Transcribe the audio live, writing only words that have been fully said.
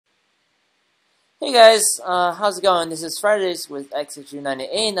Hey guys, how's it going? This is Fridays with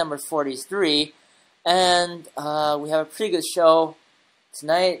xhu98, number 43, and we have a pretty good show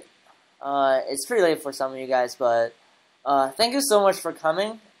tonight. It's pretty late for some of you guys, but thank you so much for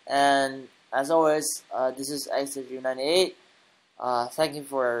coming, and as always, this is xhu98. Thank you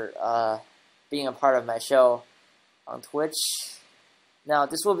for being a part of my show on Twitch. Now,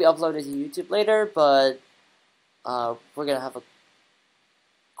 this will be uploaded to YouTube later, but we're gonna have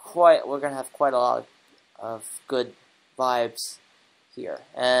quite a lot of good vibes here.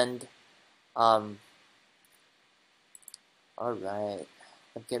 And all right,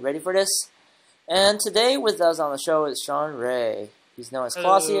 let's get ready for this. And today with us on the show is Sean Ray. He's known as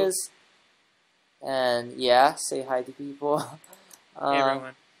Clossius. And yeah, say hi to people. Hey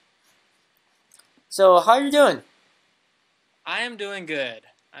everyone. So how are you doing? I am doing good.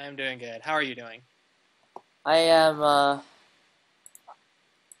 How are you doing?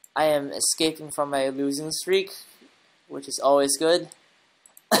 I am escaping from my losing streak, which is always good.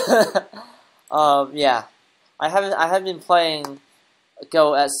 Yeah, I haven't been playing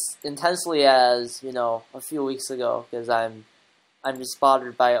Go as intensely as a few weeks ago because I'm just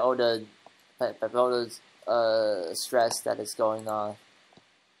bothered by all the stress that is going on.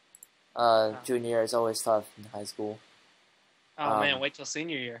 Junior year is always tough in high school. Oh man, wait till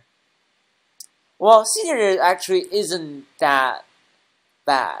senior year. Well, senior year actually isn't that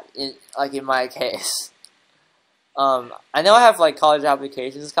bad in my case. I know I have college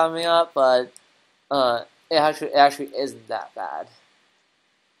applications coming up, but it actually isn't that bad.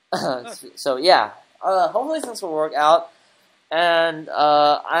 So yeah, hopefully things will work out. And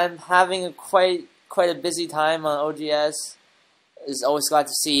I'm having quite a busy time on OGS. It's always glad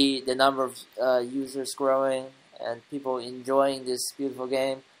to see the number of users growing and people enjoying this beautiful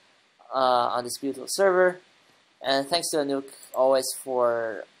game on this beautiful server. And thanks to Anouk always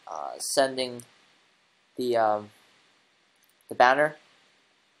for sending the banner.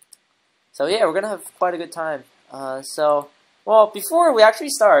 So yeah, we're gonna have quite a good time. Well, before we actually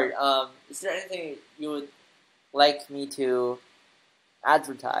start, is there anything you would like me to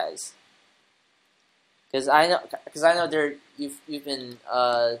advertise? Because I know you've been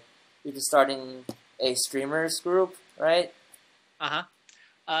starting a streamers group, right?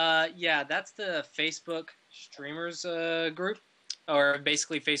 Yeah, that's the Facebook streamers group, or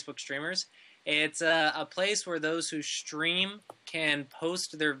basically Facebook streamers. It's a place where those who stream can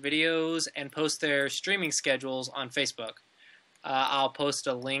post their videos and post their streaming schedules on Facebook. I'll post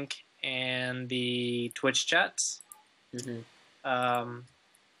a link in the Twitch chats. Right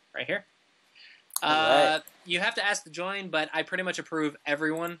here. Right. You have to ask to join, but I pretty much approve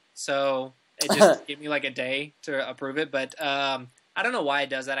everyone, so it just gave me a day to approve it. But I don't know why it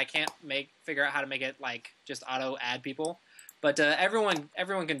does that. I can't figure out how to make it just auto add people. But everyone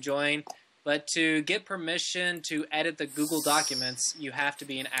can join. But to get permission to edit the Google documents, you have to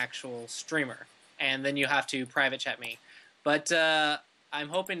be an actual streamer, and then you have to private chat me. But I'm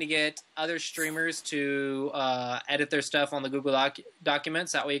hoping to get other streamers to edit their stuff on the Google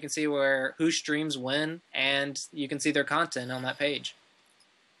documents. That way you can see who streams when, and you can see their content on that page.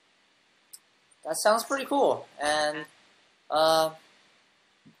 That sounds pretty cool. And I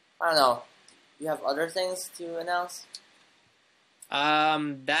don't know. You have other things to announce?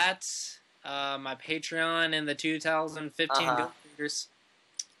 That's my Patreon and the 2015 Goat Creators.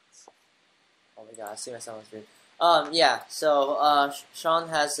 Oh my god, I see myself on screen. Yeah. So Sean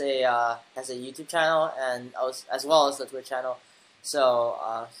has a YouTube channel and as well as the Twitch channel. So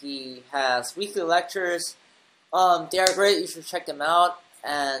he has weekly lectures. They are great. You should check them out.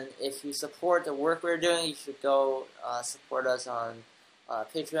 And if you support the work we're doing, you should go support us on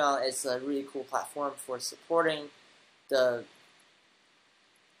Patreon. It's a really cool platform for supporting the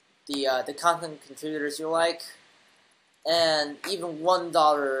content contributors you like, and even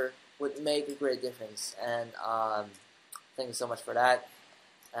 $1 would make a great difference. And thank you so much for that.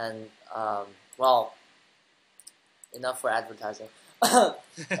 And well, enough for advertising. All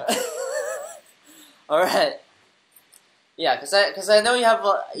right. Yeah, because I know you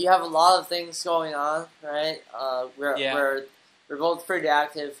have a lot of things going on, right? We're both pretty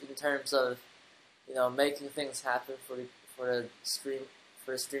active in terms of making things happen for the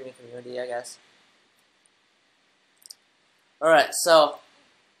streaming community, I guess. All right, so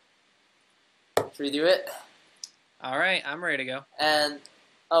should we do it? All right, I'm ready to go. And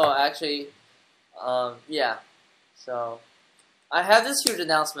actually, yeah. So I have this huge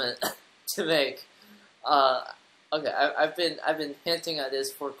announcement to make. Okay, I've been hinting at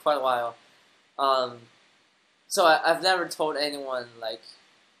this for quite a while. So I've never told anyone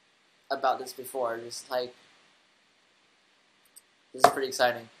about this before. Just this is pretty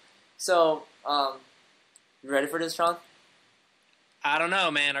exciting. So, you ready for this, Sean? I don't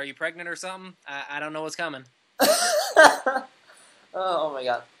know, man. Are you pregnant or something? I don't know what's coming. Oh my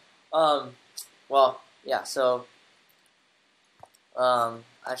god. Well, yeah. So, I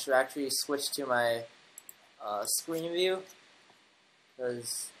should actually switch to my screen view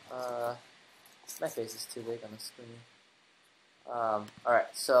because my face is too big on the screen. All right.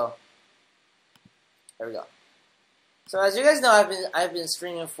 So, there we go. So as you guys know, I've been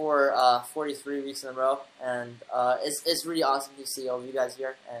streaming for 43 weeks in a row, and it's really awesome to see all of you guys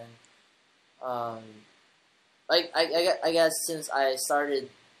here. And like I guess since I started,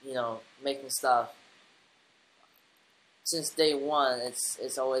 making stuff since day one,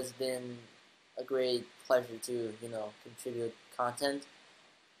 it's always been a great pleasure to contribute content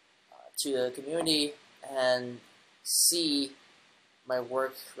to the community and see my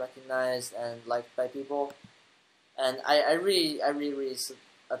work recognized and liked by people. And I really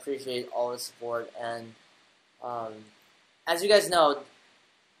appreciate all the support. And as you guys know,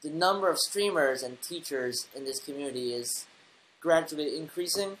 the number of streamers and teachers in this community is gradually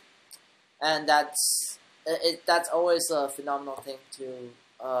increasing, and that's always a phenomenal thing to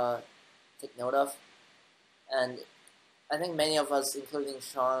take note of. And I think many of us, including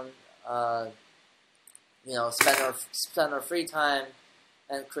Sean, spend our free time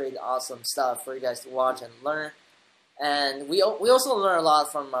and create awesome stuff for you guys to watch and learn. And we also learn a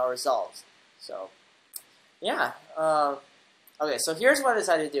lot from ourselves. So, yeah. Okay, so here's what I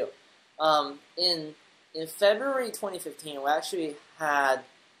decided to do. In February 2015, we actually had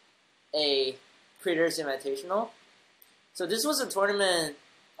a Creators Invitational. So this was a tournament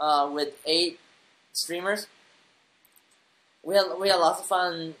with 8 streamers. We had lots of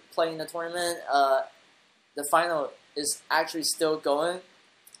fun playing the tournament. The final is actually still going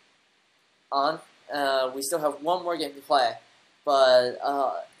on. We still have one more game to play, but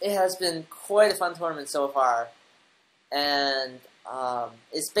it has been quite a fun tournament so far. And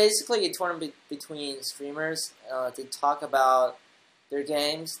it's basically a tournament between streamers. They talk about their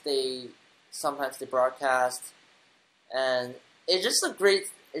games. Sometimes they broadcast, and it's just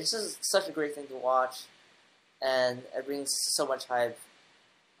such a great thing to watch, and it brings so much hype.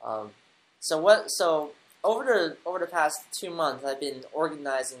 So over the past 2 months, I've been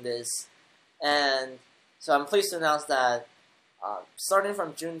organizing this. And so I'm pleased to announce that starting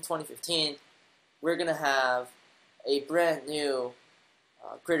from June 2015, we're going to have a brand new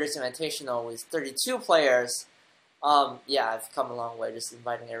Creators Invitational with 32 players. Yeah, I've come a long way just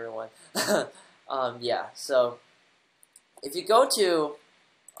inviting everyone. Yeah, so if you go to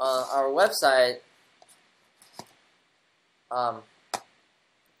our website,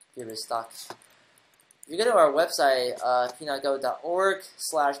 give it a stock. If you go to our website,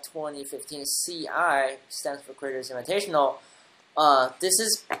 xhu98.org/2015CI, stands for Creators Invitational. This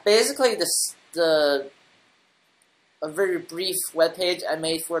is basically a very brief webpage I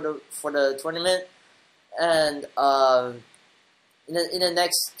made for the tournament, and in the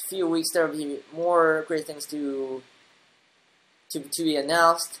next few weeks there will be more great things to be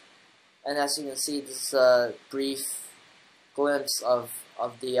announced. And as you can see, this is a brief glimpse of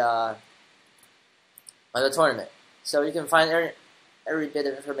the tournament. So you can find every bit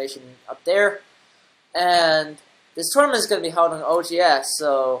of information up there. And this tournament is going to be held on OGS,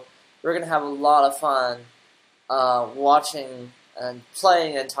 so we're going to have a lot of fun watching and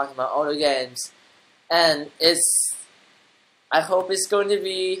playing and talking about auto games. And I hope it's going to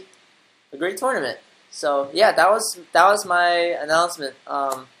be a great tournament. So yeah, that was my announcement.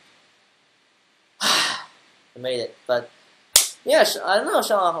 I made it, but yeah, I don't know,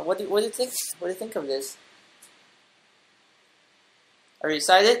 Sean. What do you think? What do you think of this? Are you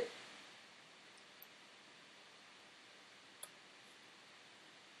excited?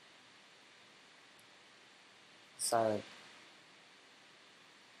 Silent.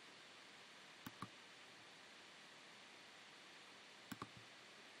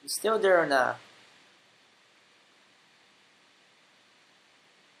 You still there or not?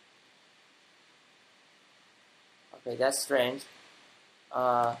 Okay, that's strange.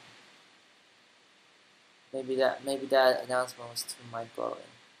 Maybe that announcement was too mind-blowing.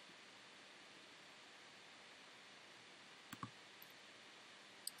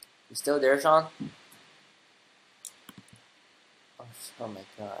 You still there, Sean? Oh my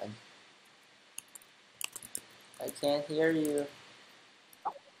god. I can't hear you.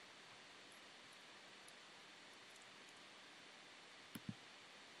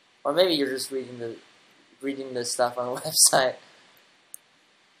 Or maybe you're just reading the stuff on the website.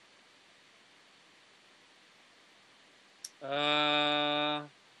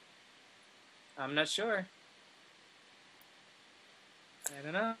 I'm not sure. I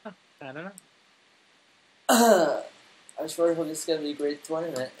don't know. I don't know. I'm sure this is gonna be a great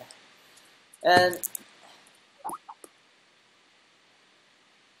tournament. And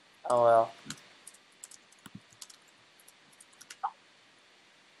oh well.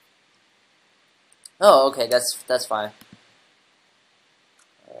 Oh, okay, that's fine.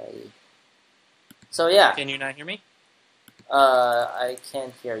 Alrighty. So yeah. Can you not hear me? I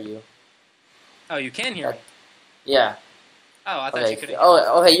can't hear you. Oh, you can hear me. Yeah. Oh, I thought Okay. you couldn't.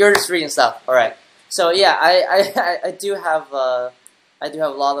 Oh, okay. You're just reading stuff. All right. So yeah, I do have a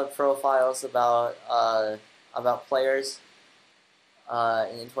lot of profiles about players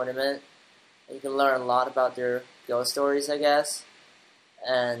in the tournament. You can learn a lot about their ghost stories, I guess.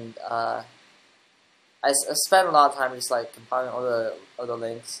 And I spent a lot of time just like compiling all the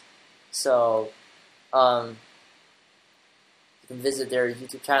links. So you can visit their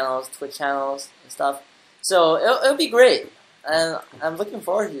YouTube channels, Twitch channels, and stuff. So it'll be great, and I'm looking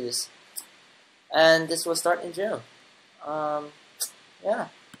forward to this. And this will start in June. Yeah,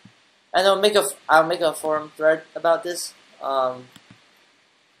 and I'll make a forum thread about this.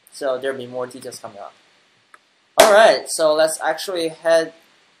 So there'll be more details coming up. All right, so let's actually head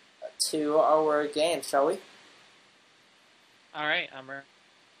to our game, shall we? All right, I'm ready.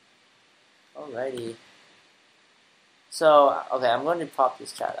 Alrighty. So okay, I'm going to pop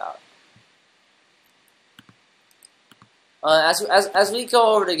this chat out. As we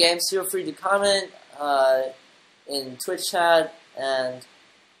go over the games, feel free to comment in Twitch chat and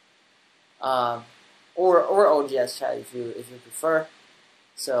or OGS chat if you prefer.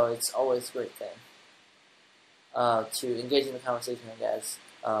 So it's always a great thing to engage in the conversation, I guess.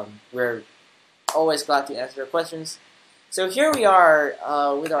 We're always glad to answer your questions. So here we are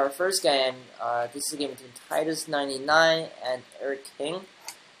with our first game. This is a game between Titus99 and Eric King,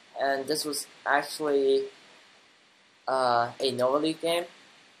 and this was actually a Nova League game.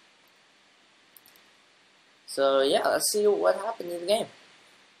 So yeah, let's see what happened in the game.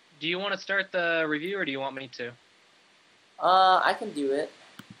 Do you want to start the review, or do you want me to? I can do it,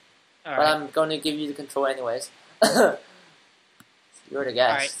 All but right. I'm going to give you the control anyways. You're the guest.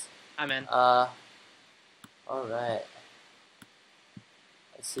 All right, I'm in. All right.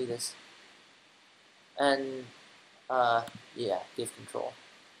 Let's see this. And yeah, give control.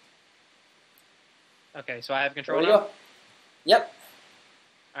 Okay, so I have There control we now? go. Yep.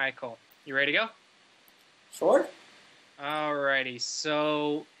 All right, cool. You ready to go? Sure. Alrighty,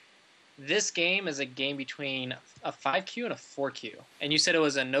 so this game is a game between a 5Q and a 4Q. And you said it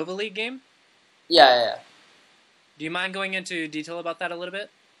was a Nova League game? Yeah. Do you mind going into detail about that a little bit?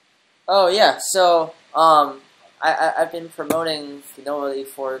 Oh yeah. So I've been promoting the Nova League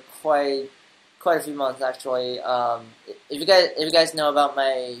for quite a few months actually. If you guys know about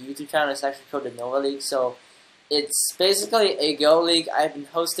my YouTube channel, it's actually called the Nova League. So it's basically a Go League I've been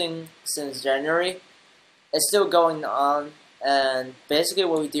hosting since January. It's still going on, and basically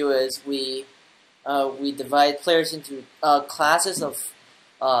what we do is we divide players into classes of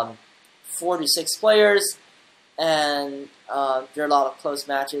 4 to 6 players, and there are a lot of close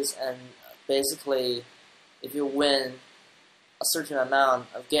matches. And basically, if you win a certain amount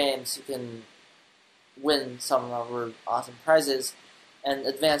of games, you can win some of our awesome prizes and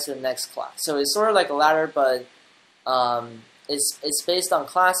advance to the next class. So it's sort of like a ladder, but it's based on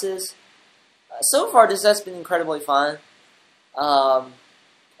classes. So far, this has been incredibly fun, and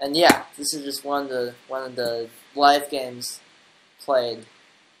yeah, this is just one of the live games played.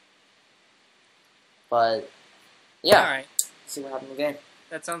 But yeah, All right. see what happened in the game.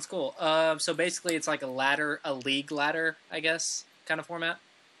 That sounds cool. So basically, it's like a league ladder, I guess, kind of format.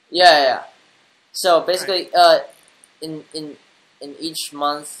 Yeah. So basically, in each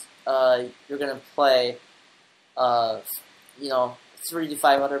month, you're gonna play, 3 to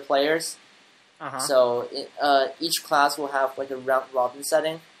 5 other players. Uh-huh. So each class will have like a round robin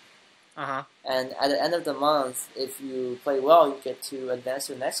setting. Uh-huh. And at the end of the month, if you play well, you get to advance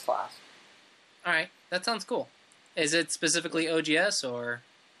to the next class. All right. That sounds cool. Is it specifically OGS or?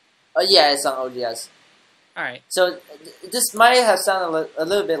 Yeah, it's on OGS. All right. So this might have sounded a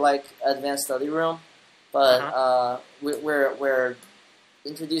little bit like Advanced Study Room, but we're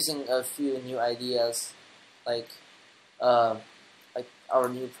introducing a few new ideas, like our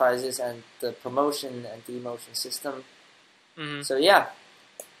new prizes and the promotion and demotion system. Mm-hmm. So yeah,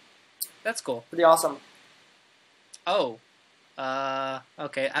 that's cool. Pretty awesome. Oh,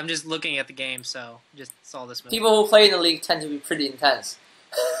 okay. I'm just looking at the game, so just saw this movie. People who play in the league tend to be pretty intense.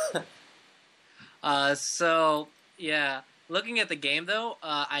 So yeah, looking at the game though,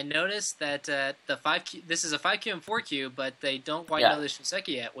 I noticed that the 5Q. This is a 5Q and 4Q, but they don't quite know the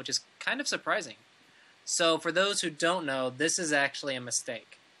Shinseki yet, which is kind of surprising. So for those who don't know, this is actually a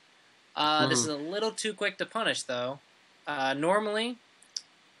mistake. This is a little too quick to punish, though. Normally,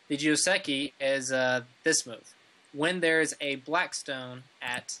 the Joseki is this move. When there's a black stone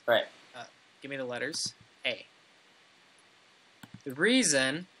at... Right. Give me the letters. A. The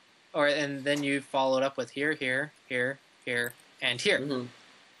reason... and then you follow it up with here, here, here, here, and here.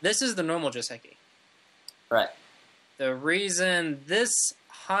 This is the normal Joseki. Right. The reason this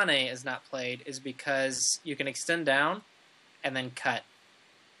Hane is not played is because you can extend down and then cut.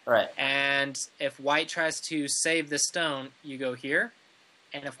 Right. And if white tries to save this stone, you go here.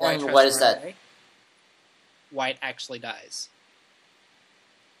 And if white tries what to is run that? away, white actually dies.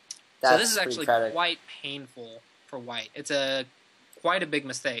 That's so this is actually tragic. quite painful for white. It's quite a big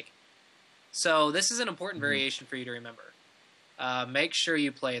mistake. So this is an important variation for you to remember. Make sure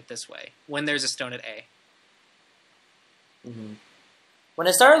you play it this way when there's a stone at A. When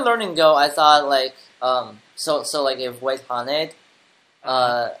I started learning Go, I thought like so like if white Hane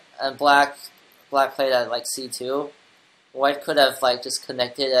and black played at like C2, white could have like just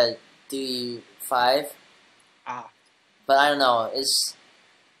connected at D5. But I don't know. It's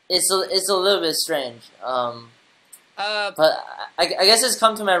a little bit strange. But I guess it's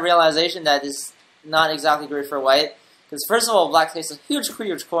come to my realization that it's not exactly great for white. Because first of all, black takes a huge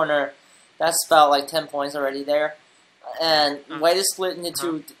corner. That's about like 10 points already there. And white is split into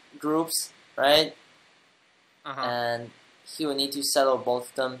two groups, right? And he will need to settle both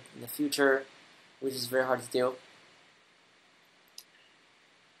of them in the future, which is very hard to do.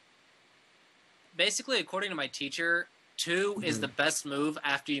 Basically, according to my teacher, 2 is the best move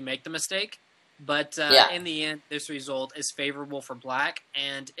after you make the mistake. But in the end, this result is favorable for black,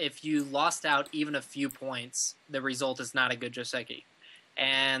 and if you lost out even a few points, the result is not a good Joseki.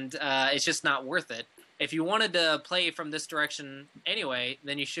 And it's just not worth it. If you wanted to play from this direction anyway,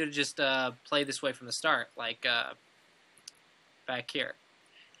 then you should have just played this way from the start, like back here.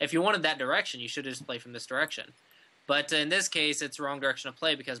 If you wanted that direction, you should have just played from this direction. But in this case, it's the wrong direction to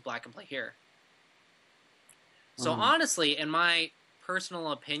play because black can play here. So honestly, in my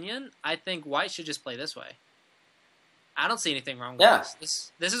personal opinion, I think white should just play this way. I don't see anything wrong with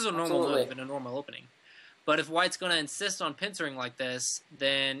this. This is a normal move and a normal opening. But if white's going to insist on pincering like this,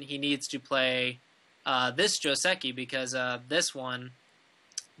 then he needs to play this Joseki because this one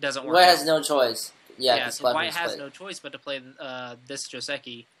doesn't work. White has no choice. So white has no choice but to play this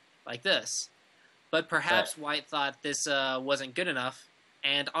Joseki like this. But perhaps white thought this wasn't good enough.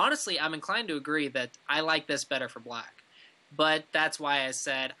 And honestly, I'm inclined to agree that I like this better for black. But that's why I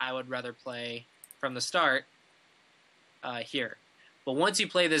said I would rather play from the start here. But once you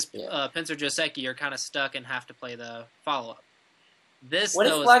play this pincer Joseki, you're kind of stuck and have to play the follow-up. What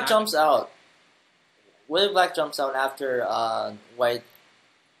if black jumps out? What if black jumps out after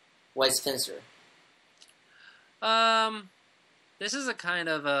white's pincer? This is a kind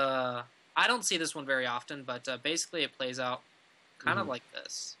of I don't see this one very often, but basically it plays out kind of like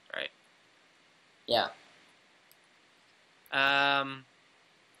this, right? Yeah.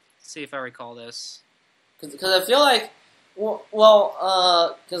 See if I recall this. Because I feel like,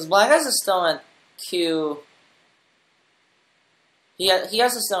 because black has a stone at Q. He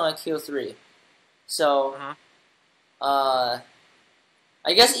has a stone at Q3, so I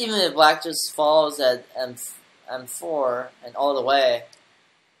guess even if black just falls at M4 and all the way,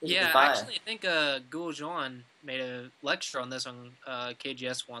 actually, I think Guo Zhuan made a lecture on this on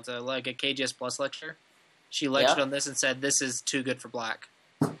KGS once, like a KGS Plus lecture. She lectured on this and said this is too good for black.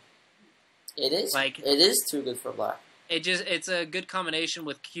 It is. It is too good for black. It's a good combination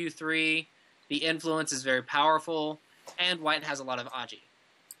with Q3. The influence is very powerful, and white has a lot of Aji.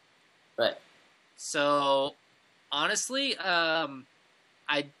 Right. So, honestly,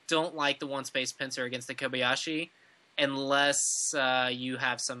 I don't like the one space pincer against the Kobayashi unless you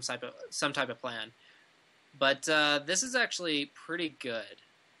have some type of plan. But this is actually pretty good.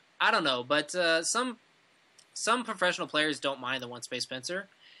 I don't know, but some professional players don't mind the one space pincer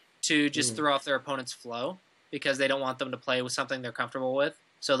to just throw off their opponent's flow because they don't want them to play with something they're comfortable with.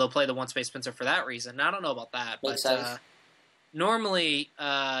 So they'll play the one space pincer for that reason. Now, I don't know about that, but normally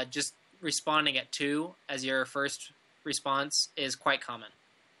just responding at 2 as your first response is quite common.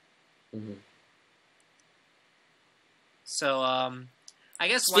 So I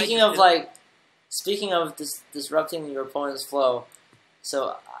guess speaking of disrupting your opponent's flow,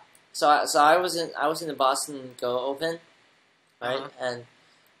 so I was in the Boston Go Open, right? And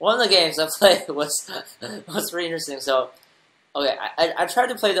one of the games I played was pretty interesting. So, okay, I tried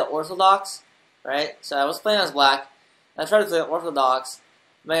to play the Orthodox, right? So I was playing as black. I tried to play the Orthodox.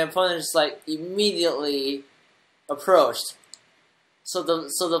 My opponent just like immediately approached, so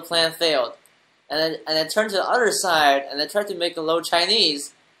the plan failed. And I turned to the other side and I tried to make a low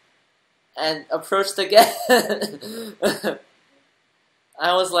Chinese, and approached again.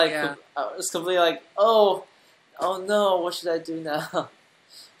 I was like, Yeah. I was completely like, oh no, what should I do now?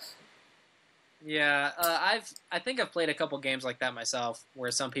 Yeah, I think I've played a couple games like that myself,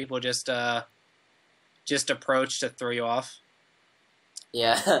 where some people just approach to throw you off.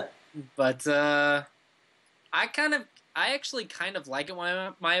 Yeah. But I actually kind of like it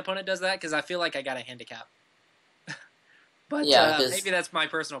when my opponent does that because I feel like I got a handicap. But Yeah, maybe that's my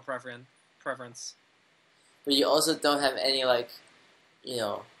personal preference. But you also don't have any like,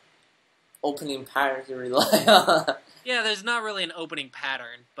 opening pattern to rely on. Yeah, there's not really an opening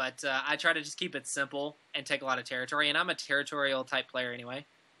pattern, but I try to just keep it simple and take a lot of territory. And I'm a territorial type player anyway.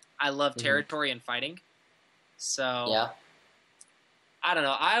 I love territory and fighting. So Yeah. I don't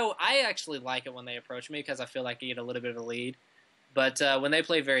know. I actually like it when they approach me because I feel like I get a little bit of a lead. But when they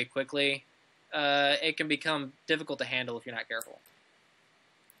play very quickly, it can become difficult to handle if you're not careful.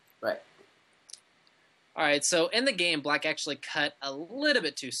 Right. All right, so in the game, Black actually cut a little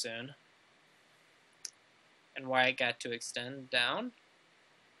bit too soon. And White got to extend down.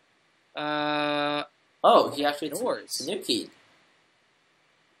 He actually Tanuki.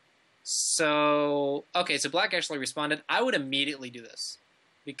 So, okay, so Black actually responded. I would immediately do this.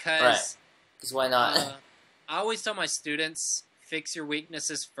 Because... Right. Because why not? I always tell my students, fix your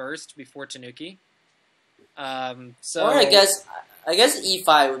weaknesses first before Tanuki. Or I guess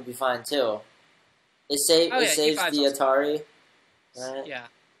E5 would be fine too. It saves E5's the Atari. Right? Yeah.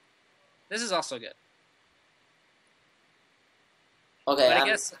 This is also good. Okay. But I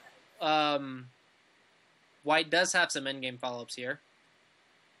guess White does have some endgame follow-ups here.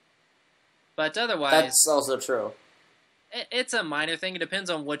 But otherwise... That's also true. It's a minor thing. It depends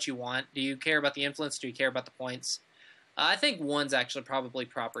on what you want. Do you care about the influence? Do you care about the points? I think 1's actually probably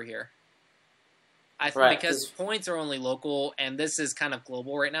proper here. Because points are only local, and this is kind of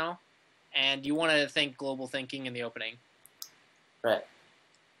global right now. And you want to think global thinking in the opening. Right.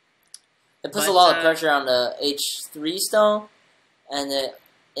 It puts a lot of pressure on the H3 stone, and it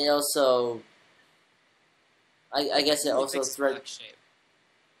also... I guess it also threats...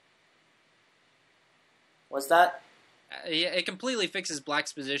 What's that? Yeah, it completely fixes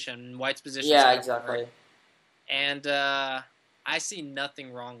Black's position, White's position. Yeah, exactly. And I see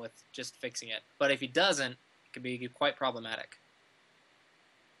nothing wrong with just fixing it. But if he doesn't, it could be quite problematic.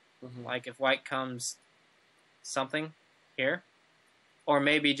 Mm-hmm. Like if White comes something here, or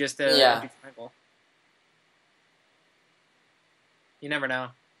maybe just a triangle. You never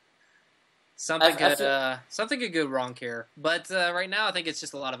know. Something could go wrong here. But right now, I think it's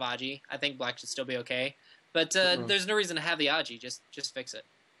just a lot of Aji. I think Black should still be okay. But there's no reason to have the Aji. Just fix it.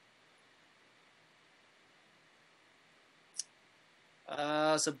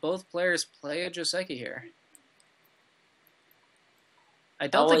 So both players play a Joseki here. I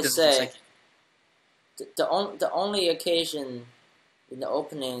don't think this is Joseki. The only occasion in the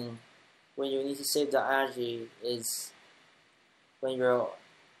opening when you need to save the Aji is when you're...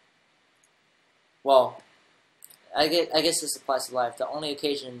 Well, I guess this applies to life. The only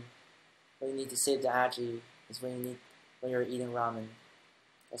occasion when you need to save the Aji is when you're eating ramen.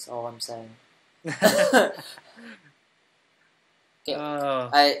 That's all I'm saying.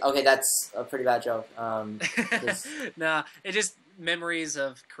 Okay, that's a pretty bad joke. Nah, it's just memories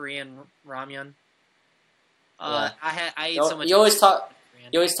of Korean ramyun. Yeah. I ate so much. You always talk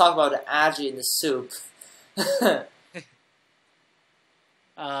about the Aji in the soup.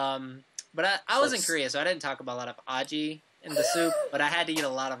 But I was in Korea, so I didn't talk about a lot of aji in the soup, but I had to eat a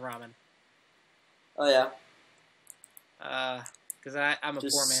lot of ramen. Oh, yeah? Because I'm a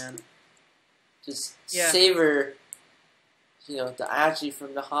poor man. Just savor, the aji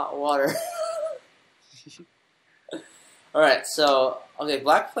from the hot water. Alright, so,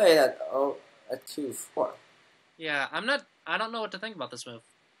 Black played at 2-4. Yeah, I don't know what to think about this move.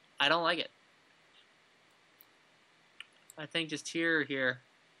 I don't like it. I think just here.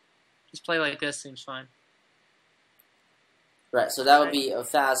 Just play like this seems fine. Right, so that would be a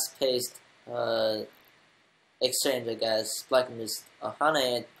fast-paced exchange, I guess. Black can just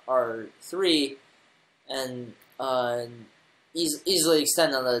Hane at R3 and easily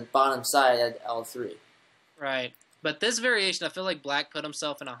extend on the bottom side at L3. Right, but this variation, I feel like Black put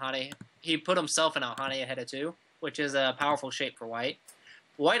himself in a Hane. He put himself in a Hane ahead of 2, which is a powerful shape for White.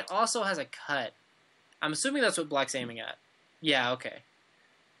 White also has a cut. I'm assuming that's what Black's aiming at. Yeah, okay.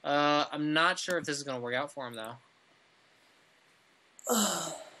 I'm not sure if this is going to work out for him, though.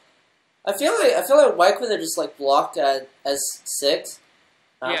 I feel like White could have just blocked at S6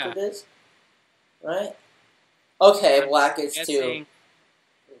 after this, right? Okay, Black is 2.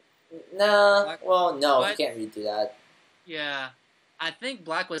 Nah, well, no, he can't redo that. Yeah, I think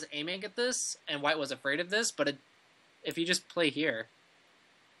black was aiming at this, and white was afraid of this, but if you just play here,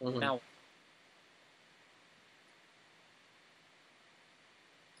 now...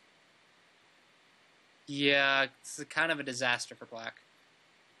 Yeah, it's kind of a disaster for black.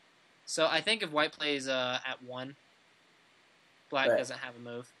 So I think if white plays at 1, black doesn't have a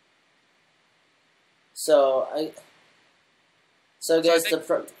move. So I guess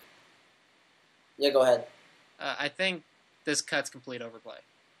yeah, go ahead. I think this cuts complete overplay.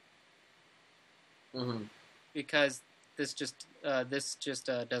 Because this just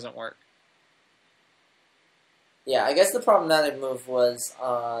doesn't work. Yeah, I guess the problematic move was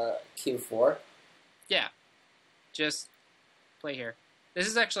Q4. Yeah, just play here. This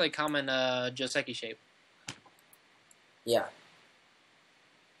is actually a common Joseki shape. Yeah.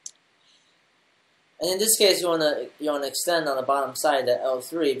 And in this case, you wanna extend on the bottom side at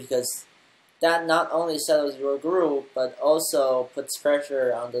L3 because that not only settles your group but also puts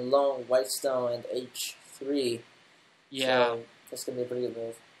pressure on the lone white stone and H3. Yeah, so that's gonna be a pretty good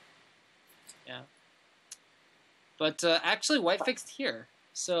move. Yeah, but actually, white fixed here,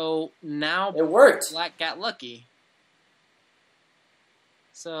 so now it worked. Black got lucky.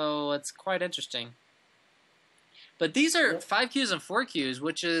 So it's quite interesting. But these are 5 Qs and 4 Qs,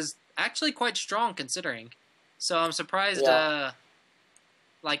 which is actually quite strong considering. So I'm surprised,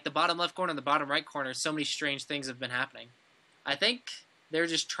 like the bottom left corner and the bottom right corner, so many strange things have been happening. I think they're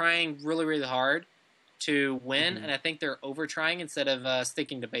just trying really, really hard to win, and I think they're over-trying instead of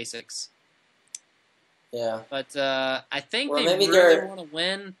sticking to basics. Yeah. But I think they maybe really want to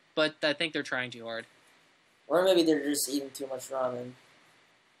win, but I think they're trying too hard. Or maybe they're just eating too much ramen.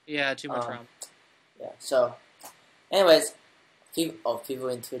 Yeah, too much ramen. Yeah, so... Anyways, people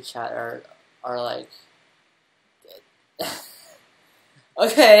in Twitch chat are like...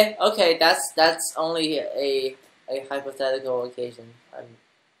 okay, that's only a hypothetical occasion.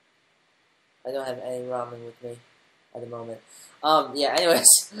 I don't have any ramen with me at the moment. Yeah,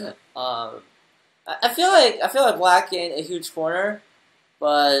 anyways, I feel like black gained a huge corner,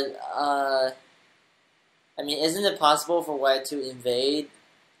 but I mean, isn't it possible for white to invade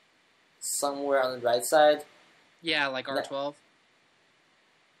somewhere on the right side? Yeah, like R12.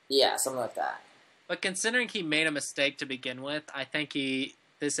 Yeah, something like that. But considering he made a mistake to begin with, I think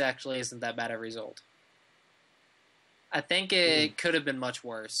this actually isn't that bad a result. I think it could have been much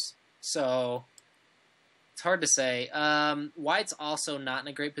worse. So it's hard to say. White's also not in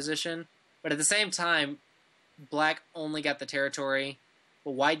a great position, but at the same time, black only got the territory,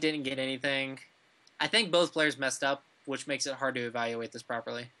 but white didn't get anything. I think both players messed up, which makes it hard to evaluate this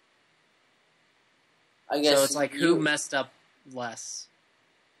properly. I guess so it's like, who messed up less?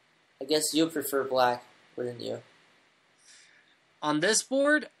 I guess you prefer black, wouldn't you? On this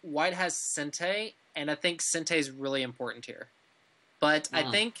board, white has Sente, and I think Sente is really important here. But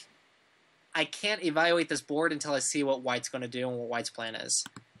I think I can't evaluate this board until I see what white's going to do and what white's plan is.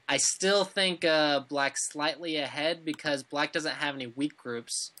 I still think black's slightly ahead because black doesn't have any weak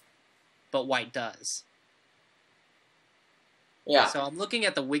groups, but white does. Yeah. So I'm looking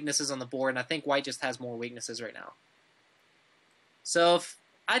at the weaknesses on the board, and I think white just has more weaknesses right now. So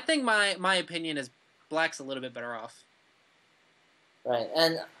I think my opinion is black's a little bit better off. Right,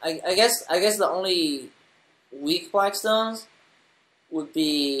 and I guess the only weak black stones would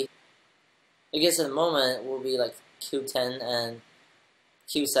be, I guess at the moment, will be like Q10 and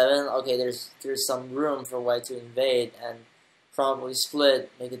Q7. Okay, there's some room for white to invade and probably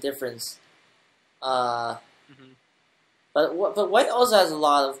split, make a difference. But white also has a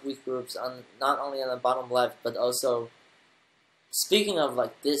lot of weak groups on not only on the bottom left, but also speaking of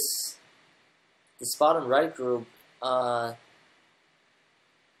like this bottom right group. I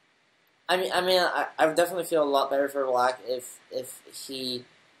would definitely feel a lot better for black if he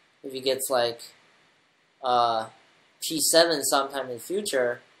gets like P7 sometime in the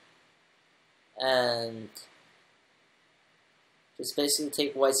future, and just basically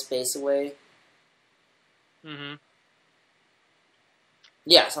take white space away.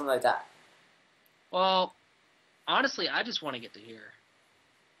 Yeah, something like that. Well, honestly, I just want to get to here.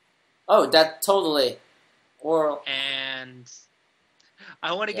 Oh, that totally. And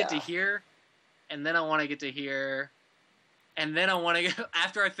I want to get to here, and then I want to get to here, and then I want to go,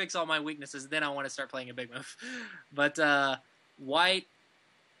 after I fix all my weaknesses, then I want to start playing a big move. But white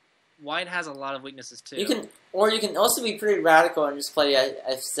has a lot of weaknesses too. You can also be pretty radical and just play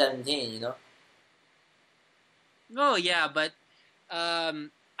F17, you know? Oh yeah, but I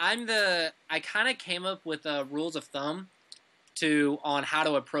kind of came up with rules of thumb on how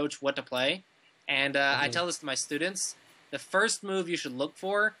to approach what to play, and I tell this to my students. The first move you should look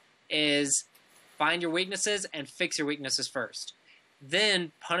for is find your weaknesses and fix your weaknesses first.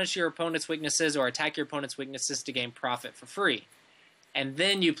 then punish your opponent's weaknesses or attack your opponent's weaknesses to gain profit for free. And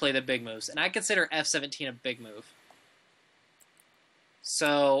then you play the big moves. And I consider F17 a big move.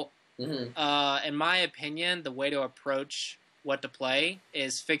 So, in my opinion, the way to approach what to play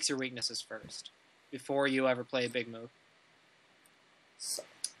is fix your weaknesses first before you ever play a big move. So,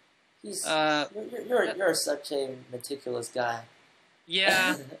 you're such a meticulous guy.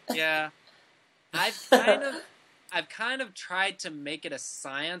 Yeah, yeah. I've kind of tried to make it a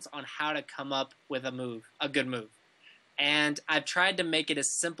science on how to come up with a good move. And I've tried to make it as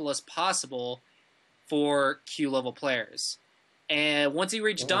simple as possible for Q level players. And once you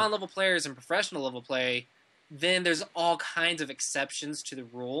reach Dawn level players and professional level play, then there's all kinds of exceptions to the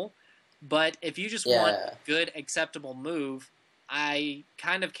rule. But if you just want a good, acceptable move, I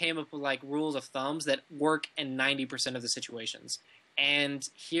kind of came up with like rules of thumbs that work in 90% of the situations. And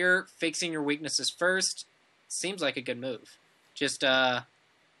here, fixing your weaknesses first seems like a good move. Just,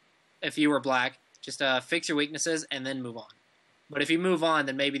 if you were black, just fix your weaknesses and then move on. But if you move on,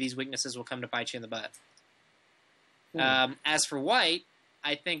 then maybe these weaknesses will come to bite you in the butt. As for white,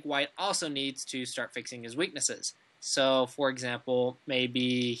 I think white also needs to start fixing his weaknesses. So, for example,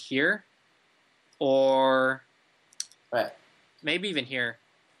 maybe here, or maybe even here.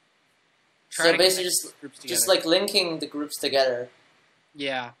 So basically just like linking the groups together.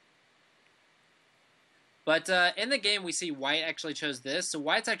 Yeah. But in the game, we see white actually chose this, so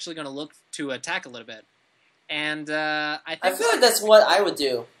white's actually going to look to attack a little bit. And I feel like that's what I would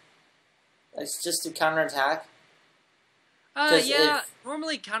do. It's just to counterattack. Yeah,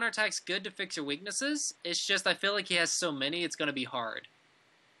 normally counterattack's good to fix your weaknesses. It's just I feel like he has so many, it's going to be hard.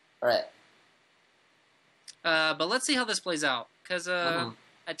 Right. But let's see how this plays out. Because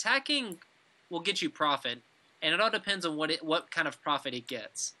attacking will get you profit, and it all depends on what kind of profit he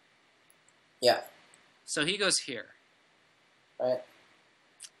gets. Yeah. So he goes here. Right.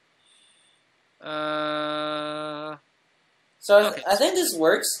 So okay. I think this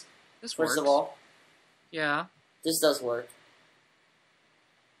works. This first of all. Yeah. This does work.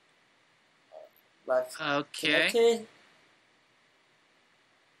 Okay.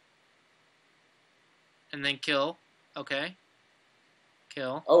 And then kill. Okay.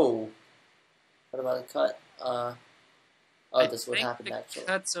 Kill. Oh. What about a cut? This would happen actually.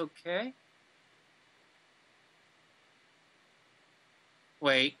 Cut's okay.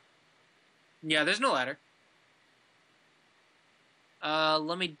 Wait. Yeah, there's no ladder.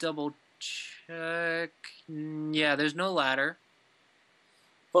 Let me double check. Yeah, there's no ladder.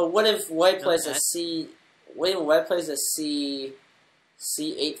 But what if white plays a C? What if white plays a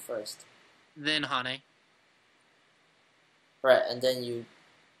C8 first? Then Hane. Right, and then you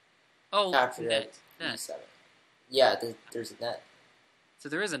capture net. E7. Yeah, there's a net. So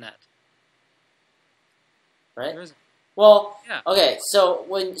there is a net. Right. There is. Well, yeah. Okay. So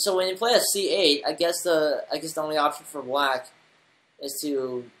when you play a C8, I guess the only option for black is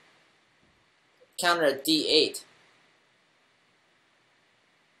to counter a D8.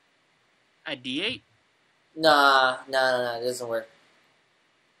 A D8? Nah, it doesn't work.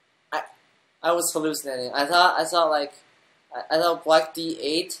 I was hallucinating. I thought black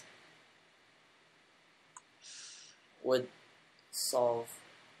D8 would solve.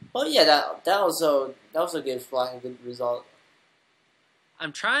 Oh yeah, that also gives black a good result.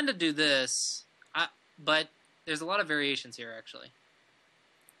 I'm trying to do this, but there's a lot of variations here actually.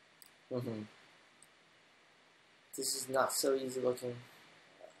 This is not so easy looking.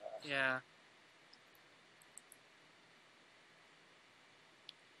 Yeah.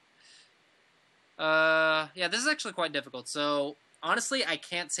 Yeah, this is actually quite difficult. So, honestly, I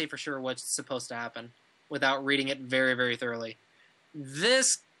can't say for sure what's supposed to happen without reading it very, very thoroughly.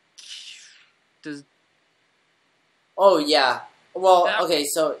 This does. Oh yeah. Well, okay.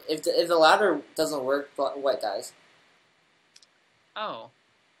 So if the ladder doesn't work, white dies. Oh.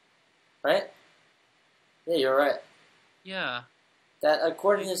 Right. Yeah, you're right. Yeah. That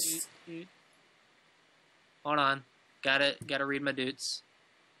according to his. Hold on. Gotta read my dudes.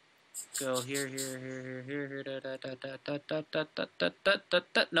 Go here.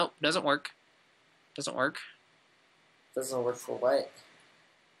 Nope, doesn't work. Doesn't work for white.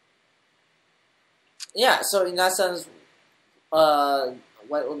 Yeah, so in that sense, white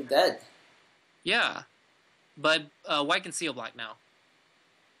will be dead. Yeah, but white can seal black now.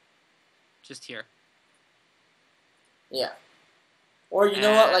 Just here. Yeah. Or you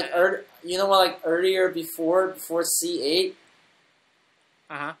know what, like earlier before C8.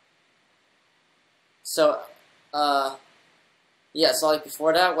 So, yeah, so like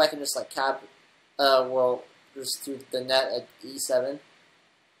before that, white can just like cap, just do the net at E7.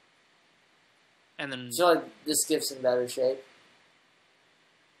 And then. So like this gives him better shape.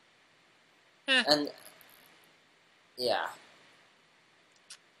 And yeah,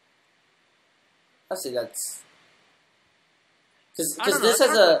 I'll say that's because this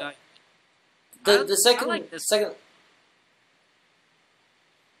has a the second I like this second.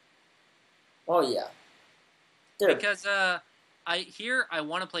 Oh yeah, there. because I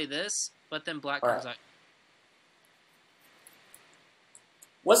want to play this, but then black comes out.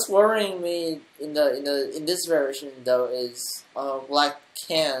 What's worrying me in this version though is black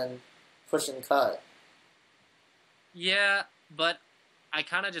can push and cut. Yeah, but I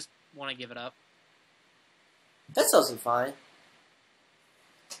kind of just want to give it up. That's also fine.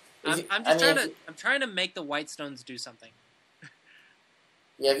 I'm trying to make the white stones do something.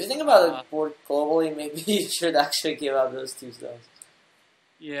 Yeah, if you think about it more globally, maybe you should actually give up those 2 stones.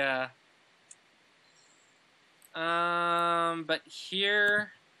 Yeah. But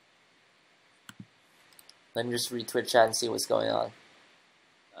here, let me just read Twitch chat and see what's going on.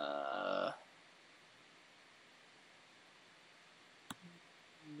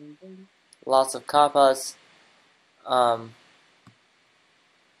 Lots of kappas.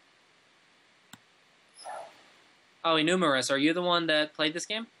 Oh, Enumerous, are you the one that played this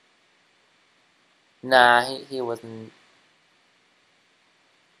game? Nah, he wasn't.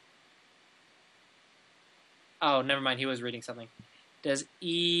 Oh, never mind. He was reading something. Does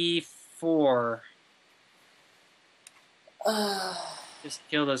E4 just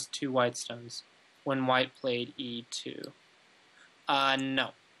kill those 2 white stones when white played E2?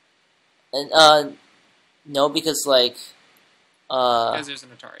 No. And no, because like because there's an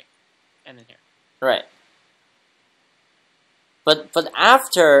Atari, and then here. Right. But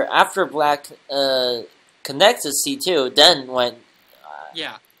after black connects to C2, then when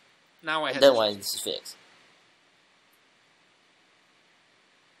yeah, now I then when it's fixed.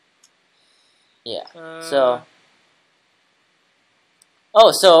 Yeah. So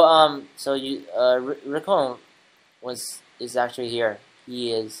you Rickon is actually here.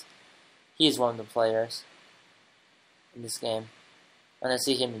 He is one of the players in this game, and I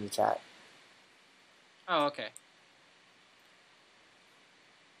see him in the chat. Oh, okay.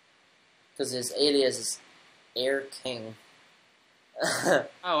 Because his alias is Air King.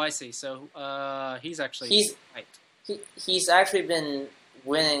 Oh, I see. So he's right. He's actually been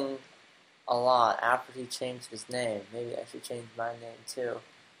winning a lot after he changed his name. Maybe I should change my name too.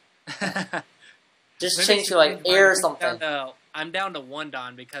 Just change to like Air or something. I'm down to 1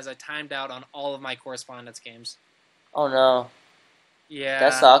 Don because I timed out on all of my correspondence games. Oh no. Yeah.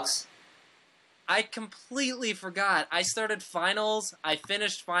 That sucks. I completely forgot. I started finals. I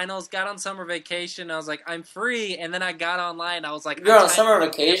finished finals. Got on summer vacation. I was like, I'm free. And then I got online. I was like, you're on summer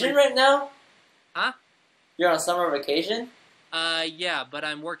vacation right now? Huh? You're on summer vacation? Yeah, but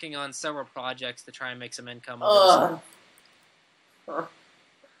I'm working on several projects to try and make some income.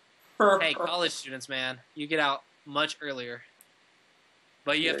 Hey, college students, man, you get out much earlier,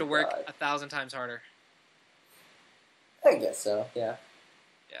 but you have to work 1,000 times harder. I guess so. Yeah.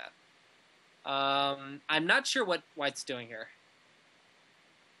 Yeah. I'm not sure what White's doing here.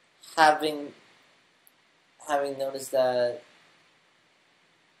 Having noticed that,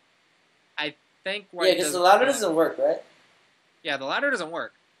 I think White. Yeah, because the ladder doesn't work, right? Yeah, the ladder doesn't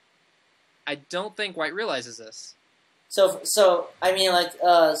work. I don't think White realizes this. So I mean, like,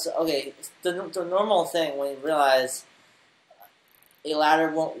 okay, the normal thing when you realize a ladder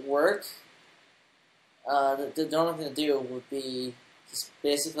won't work, the normal thing to do would be just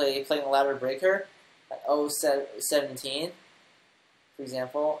basically playing a ladder breaker, like 17, for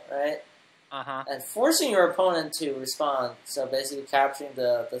example, right? And forcing your opponent to respond. So basically capturing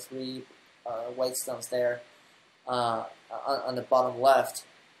the 3 white stones there on the bottom left,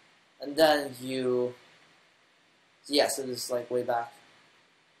 and then you. Yeah, so this is like way back.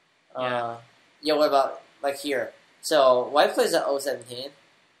 Yeah, what about like here? So white plays at 17.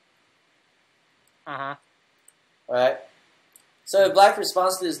 Right? So if black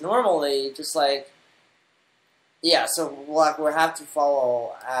responds to this normally, just like, yeah, so black will have to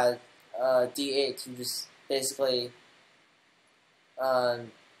follow at D8 to just basically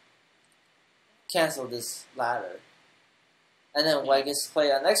cancel this ladder. And then white gets to play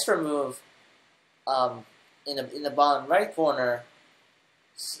an extra move in the bottom right corner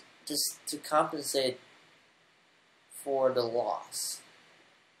just to compensate for the loss.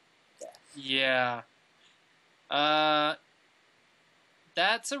 Yeah.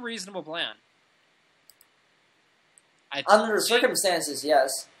 That's a reasonable plan. Under the circumstances,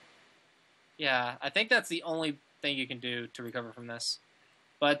 yes. Yeah, I think that's the only thing you can do to recover from this.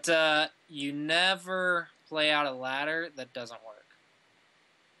 But you never play out a ladder that doesn't work.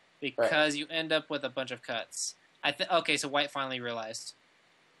 Because you end up with a bunch of cuts. Okay, so white finally realized.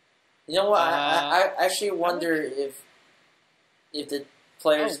 You know what? Uh, I actually wonder if the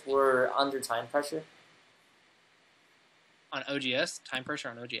players oh, were under time pressure. on OGS, time pressure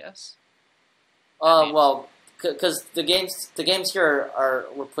on OGS. I mean, Well, because the games here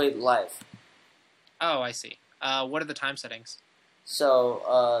were played live. oh, I see. What are the time settings?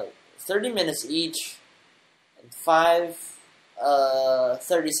 So 30 minutes each, and five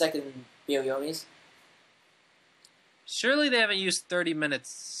 30-second Byoyomis. Surely they haven't used 30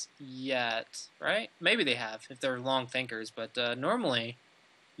 minutes yet, right? Maybe they have if they're long thinkers, but normally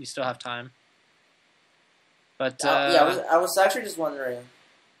you still have time. But Yeah, I was actually just wondering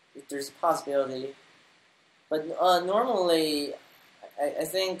if there's a possibility. But normally, I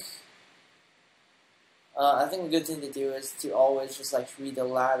think a good thing to do is to always just like read the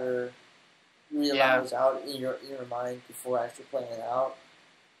ladders out in your mind before actually playing it out.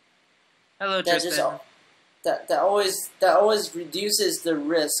 hello, That just Tristan. that always reduces the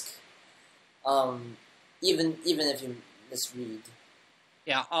risk, even if you misread.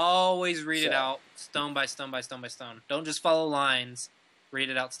 Yeah, always read it So out stone by stone by stone by stone. Don't just follow lines. Read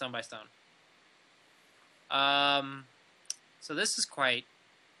it out stone by stone. So this is quite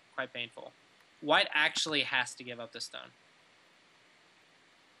painful. White actually has to give up the stone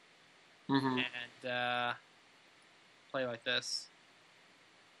mm-hmm. and play like this.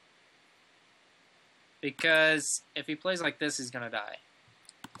 Because if he plays like this, he's gonna die.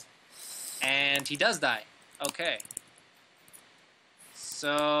 And he does die. Okay.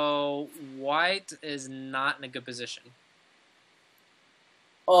 So white is not in a good position.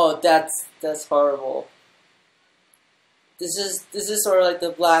 Oh, that's horrible. This is sort of like the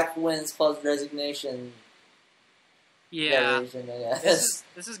black wins plus resignation Yeah. variation, I guess.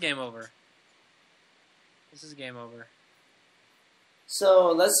 This is game over. This is game over.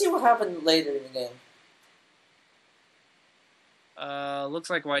 So let's see what happened later in the game. Looks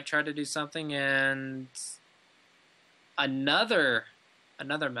like white tried to do something and another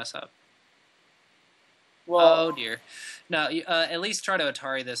mess up. Well, Oh dear. No, at least try to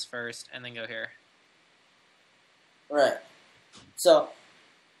Atari this first and then go here. right. So,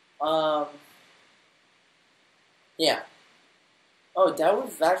 yeah. Oh, that would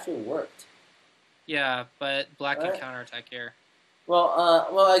have actually worked. Yeah, but black can Right. counterattack here. Well,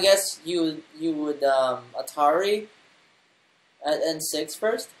 I guess you would Atari at N6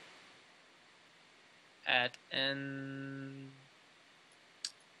 first. At N.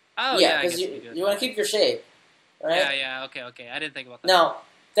 Oh Yeah, yeah, I because guess you do. you want to keep your shape, right? Yeah, okay. I didn't think about that. Now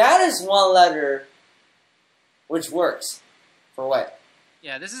that is one letter, which works for white.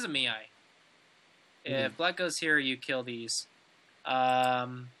 Yeah, this is a Miai. Mhm. If black goes here, you kill these.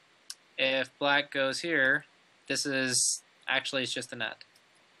 If black goes here, this is actually it's just a net.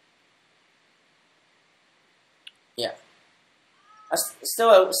 Yeah. I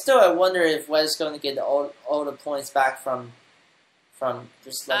wonder if White's going to get all the points back from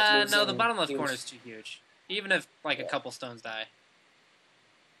just like No, the losing bottom left huge- corner is too huge. Even if like a Yeah. couple stones die.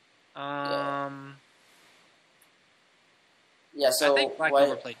 Yeah, so I think black White,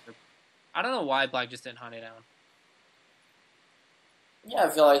 overplayed. I don't know why black just didn't hunt it down. yeah, I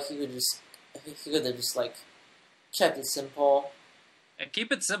feel like he could have just like kept it simple. And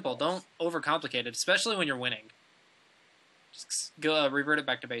keep it simple. Don't overcomplicate it, especially when you're winning. Just go revert it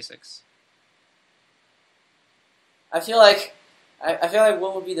back to basics. I feel like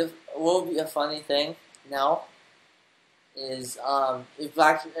what would be a funny thing now is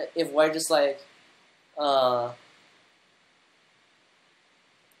if White just like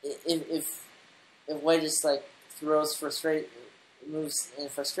if White just like moves in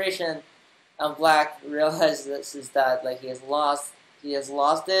frustration, and Black realizes that like he has lost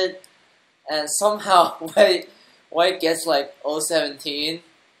it, and somehow White gets like 017,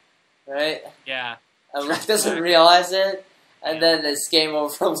 right? Yeah. And Black doesn't realize it, and then it's game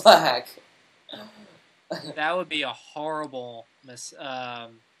over for Black. That would be a horrible mistake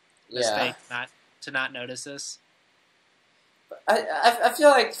to not notice this. I feel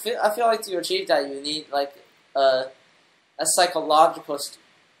like to achieve that you need like a psychological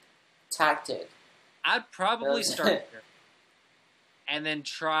tactic. I'd probably start here and then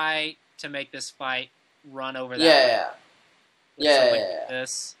try to make this fight run over that. Yeah.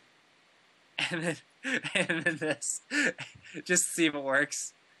 This and then this, just to see if it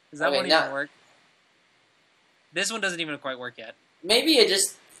works. Does that one even work? This one doesn't even quite work yet. Maybe it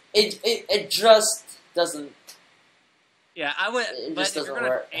just doesn't. Yeah, I would. But if you're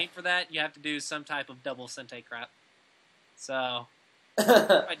gonna aim for that, you have to do some type of double Sente crap. So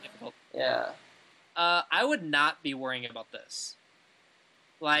quite difficult. Yeah. I would not be worrying about this.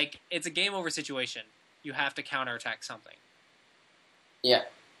 Like, it's a game over situation. You have to counterattack something. Yeah.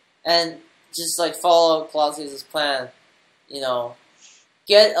 and just like follow Clossius' plan. You know,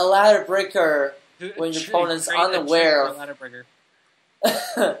 get a ladder breaker when your opponent's unaware of. Ladder breaker.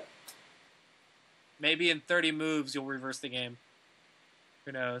 Maybe in 30 moves you'll reverse the game.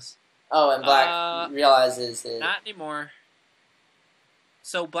 Who knows? Oh, and Black realizes it. Not anymore.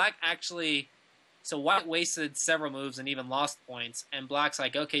 So Black actually... So White wasted several moves and even lost points, and Black's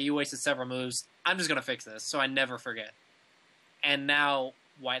like, okay, you wasted several moves. I'm just going to fix this, so I never forget. And now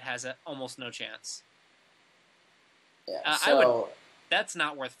White has almost no chance. Yeah, that's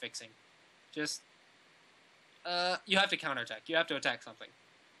not worth fixing. Just... you have to counterattack. You have to attack something.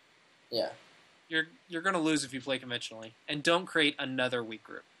 Yeah. You're going to lose if you play conventionally. And don't create another weak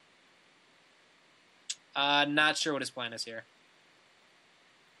group. Not sure what his plan is here.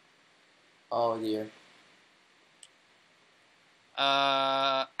 Oh, dear.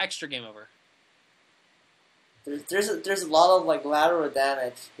 Extra game over. There's a lot of, like, lateral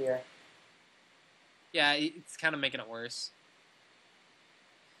damage here. Yeah, it's kind of making it worse.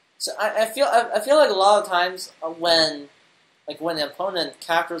 So I feel like a lot of times when the opponent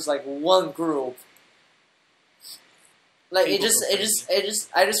captures like one group, like I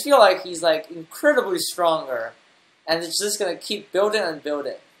just feel like he's like incredibly stronger, and it's just gonna keep building and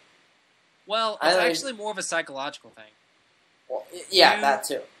building. Well, it's actually more of a psychological thing. Well, yeah, that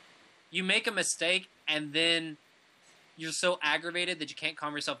too. You make a mistake, and then you're so aggravated that you can't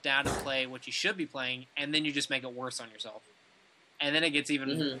calm yourself down and play what you should be playing, and then you just make it worse on yourself. And then it gets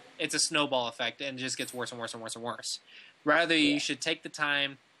even, it's a snowball effect, and it just gets worse and worse and worse and worse. Rather, you should take the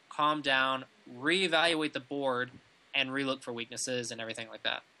time, calm down, reevaluate the board, and relook for weaknesses and everything like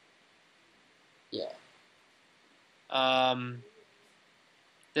that. Yeah.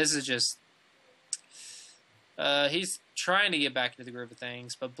 This is just... he's trying to get back into the groove of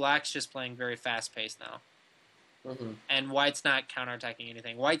things, but Black's just playing very fast-paced now. And White's not counterattacking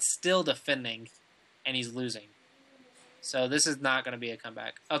anything. White's still defending, and he's losing. So this is not going to be a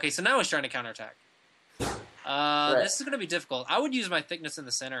comeback. Okay, so now he's trying to counterattack. Right. This is going to be difficult. I would use my thickness in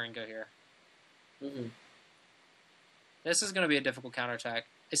the center and go here. This is going to be a difficult counterattack,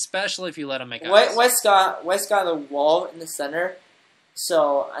 especially if you let him make eyes. White's got a wall in the center,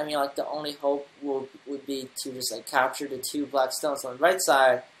 so I mean, like the only hope would be to just like capture the two black stones on the right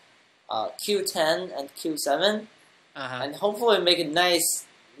side, Q10 and Q7, and hopefully make a nice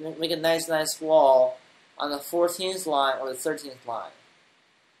wall on the 14th line or the 13th line.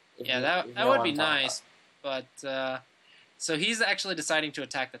 Yeah, that would be nice, but so he's actually deciding to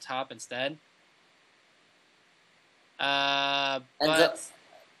attack the top instead. But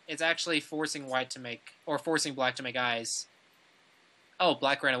it's actually forcing Black to make eyes. Oh,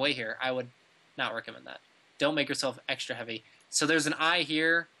 Black ran away here. I would not recommend that. Don't make yourself extra heavy. So there's an eye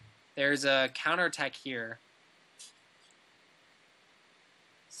here. There's a counterattack here.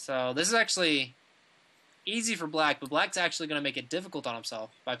 So this is actually easy for Black, but Black's actually going to make it difficult on himself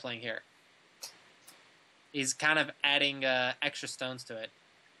by playing here. He's kind of adding extra stones to it.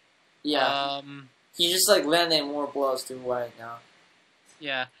 Yeah. He's just like landing more blows to White now.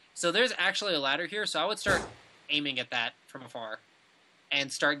 Yeah. So there's actually a ladder here, so I would start aiming at that from afar. And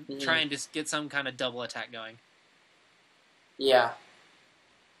start trying to get some kind of double attack going. Yeah.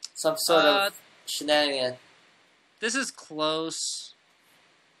 Some sort of shenanigan. This is close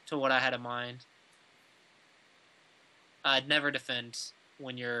to what I had in mind. I'd never defend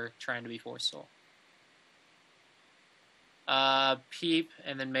when you're trying to be forceful. Peep,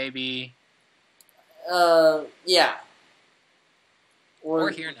 and then maybe... yeah. Or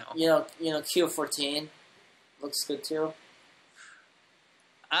here now. You know, Q14 looks good too.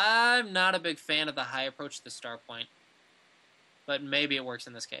 I'm not a big fan of the high approach to the star point, but maybe it works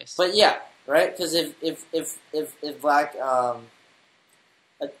in this case. But yeah, right? Because if Black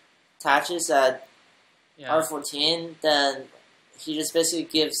attaches at R14, then he just basically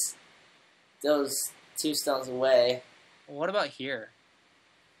gives those two stones away. Well, what about here?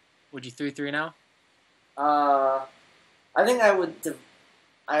 Would you 3-3 now? I think I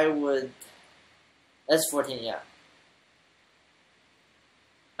would. That's 14, yeah.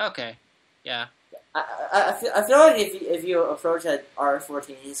 Okay, yeah. I feel like if you approach at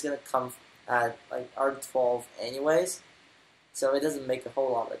R14, he's gonna come at like R12 anyways, so it doesn't make a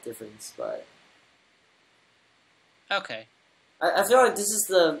whole lot of difference. But okay, I feel like this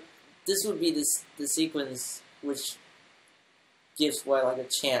would be the sequence which gives White like a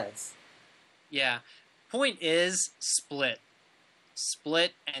chance. Yeah. Point is split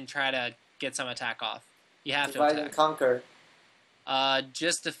and try to get some attack off. You have to attack. Divide and conquer.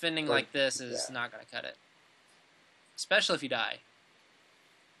 Just defending like this is not going to cut it. Especially if you die.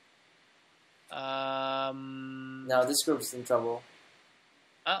 No, this group's in trouble.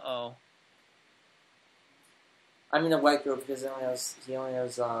 Uh-oh. I'm in the white group because he only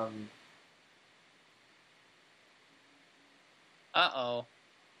knows Uh-oh.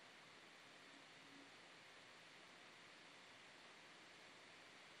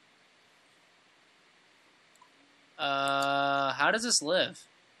 How does this live?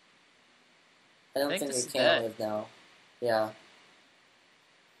 I don't think it can live now. Yeah.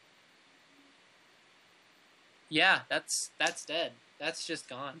 Yeah, that's dead. That's just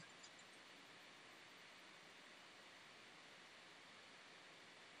gone.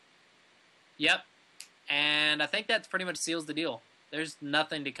 Yep. And I think that pretty much seals the deal. There's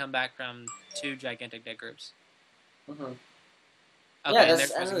nothing to come back from two gigantic dead groups. Mm-hmm. Okay, yeah, and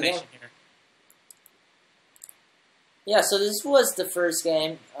that's there's resignation here. Yeah, so this was the first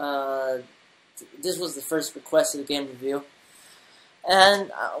game. This was the first request of the game review.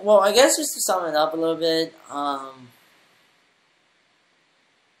 And, well, I guess just to sum it up a little bit,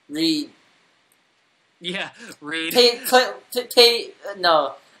 read. Yeah, read.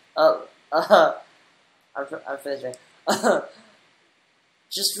 No. I'm finishing.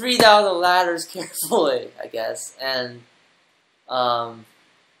 Just read out the ladders carefully, I guess, and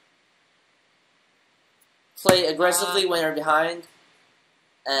play aggressively when you're behind,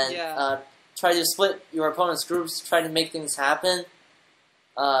 and try to split your opponent's groups. Try to make things happen,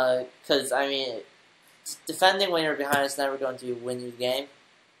 because I mean, defending when you're behind is never going to win you the game.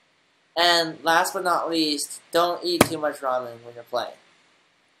 And last but not least, don't eat too much ramen when you're playing.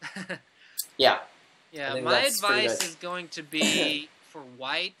 Yeah. Yeah, my advice is going to be for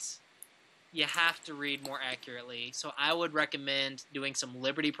white, you have to read more accurately. So I would recommend doing some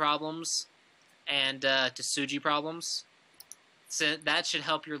Liberty problems and Tsuji problems. So that should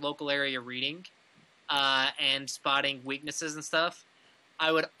help your local area reading and spotting weaknesses and stuff.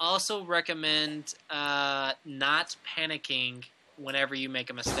 I would also recommend not panicking whenever you make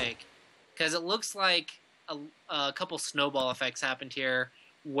a mistake. Because it looks like a couple snowball effects happened here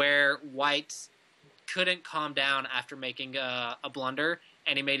where white couldn't calm down after making a blunder,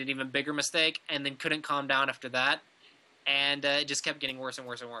 and he made an even bigger mistake, and then couldn't calm down after that, and it just kept getting worse and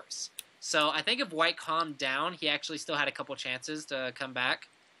worse and worse. So I think if white calmed down, he actually still had a couple chances to come back,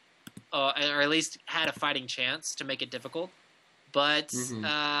 or at least had a fighting chance to make it difficult. But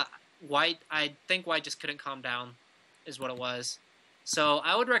white, I think white just couldn't calm down, is what it was. So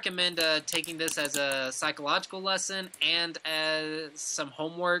I would recommend taking this as a psychological lesson and as some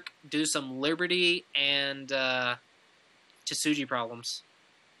homework. Do some Liberty and Tsuji problems.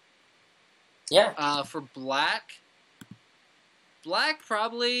 Yeah. For Black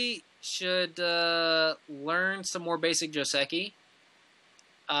probably should learn some more basic Joseki.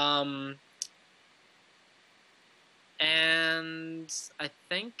 And I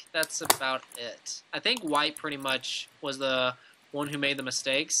think that's about it. I think white pretty much was the one who made the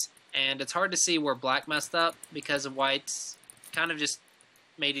mistakes, and it's hard to see where black messed up because of white's kind of just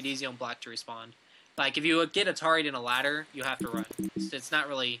made it easy on black to respond. Like, if you get Atari'd in a ladder, you have to run. It's not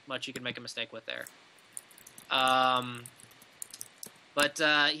really much you can make a mistake with there. But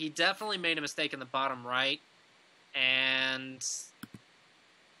he definitely made a mistake in the bottom right, and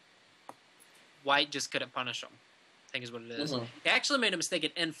white just couldn't punish him, I think is what it is. He actually made a mistake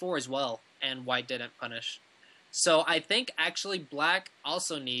at N4 as well, and white didn't punish. So I think actually black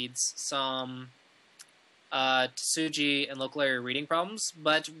also needs some Tsuji and local area reading problems,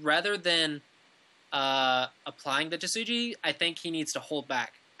 but rather than applying the Tsuji, I think he needs to hold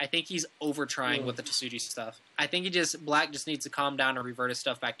back. I think he's over-trying with the Tsuji stuff. I think black just needs to calm down and revert his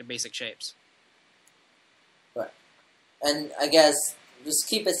stuff back to basic shapes. Right. And I guess just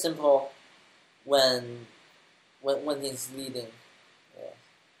keep it simple when he's leading.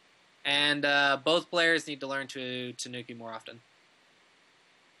 And both players need to learn to Tanuki more often.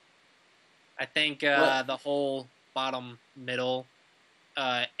 I think the whole bottom middle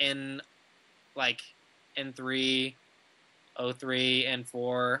in like N3, O3, N4,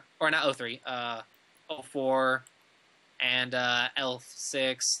 or not O3, O4, and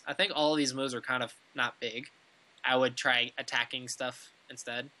L6. I think all of these moves are kind of not big. I would try attacking stuff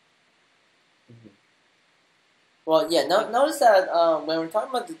instead. Well, yeah. Notice that when we're talking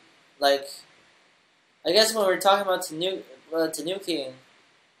about I guess when we're talking about Tanuking,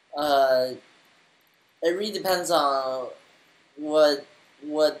 it really depends on what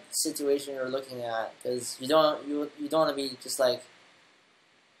situation you're looking at, because you don't want to be just like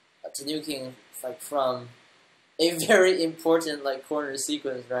Tanuking like from a very important like corner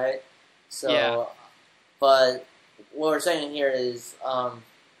sequence, right? So, yeah. But what we're saying here is,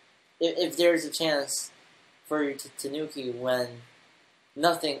 if there's a chance for you to Tanuki when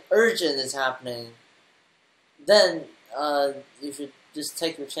nothing urgent is happening, then you should just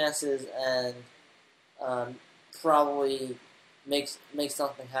take your chances and probably make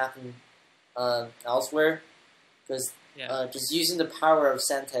something happen elsewhere, because just using the power of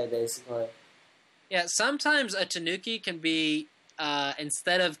Sente basically. Yeah, sometimes a Tanuki can be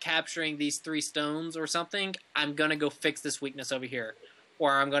instead of capturing these 3 stones or something, I'm gonna go fix this weakness over here,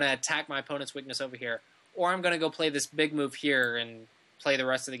 or I'm gonna attack my opponent's weakness over here, or I'm gonna go play this big move here and play the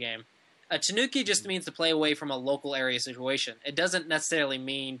rest of the game. A Tanuki just means to play away from a local area situation. It doesn't necessarily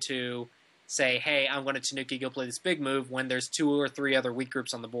mean to say, hey, I'm going to Tanuki, go play this big move when there's 2 or 3 other weak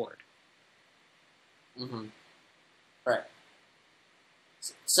groups on the board. Mm-hmm. Right.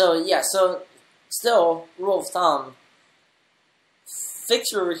 So, yeah, so still, rule of thumb,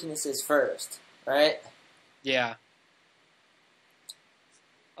 fix your weaknesses first, right? Yeah.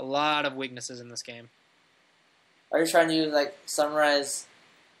 A lot of weaknesses in this game. Are you trying to, like, summarize,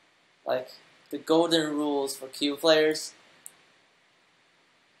 like, the golden rules for Q players?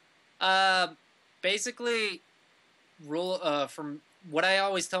 Basically, from what I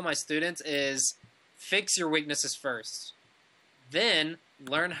always tell my students is fix your weaknesses first. Then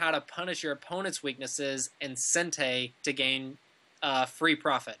learn how to punish your opponent's weaknesses in Sente to gain free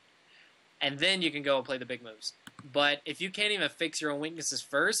profit. And then you can go and play the big moves. But if you can't even fix your own weaknesses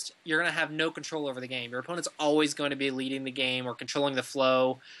first, you're going to have no control over the game. Your opponent's always going to be leading the game or controlling the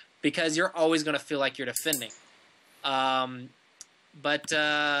flow because you're always going to feel like you're defending. But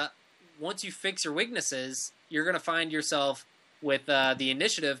once you fix your weaknesses, you're going to find yourself with the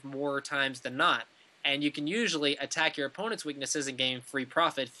initiative more times than not. And you can usually attack your opponent's weaknesses and gain free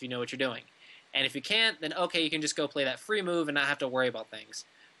profit if you know what you're doing. And if you can't, then okay, you can just go play that free move and not have to worry about things.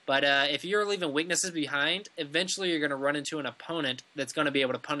 But if you're leaving weaknesses behind, eventually you're going to run into an opponent that's going to be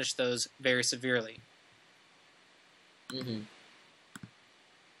able to punish those very severely. Mm-hmm.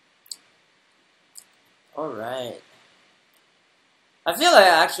 All right. I feel like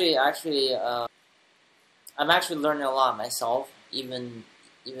I'm actually learning a lot myself, even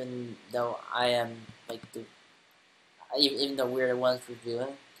though I am like even though we're the ones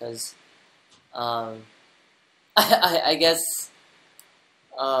reviewing, because I guess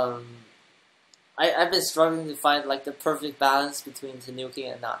I've been struggling to find like the perfect balance between Tanuki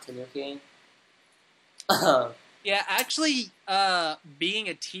and not Tanuki. Yeah, actually, being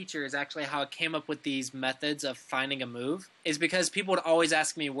a teacher is actually how I came up with these methods of finding a move, is because people would always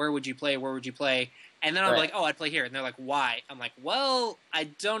ask me, where would you play, and then I'm like, oh, I'd play here, and they're like, why? I'm like, well, I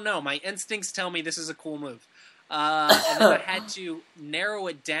don't know, my instincts tell me this is a cool move, and then I had to narrow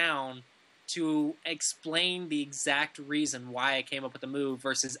it down to explain the exact reason why I came up with the move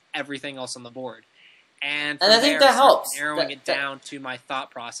versus everything else on the board. And I think that helps. Narrowing it down to my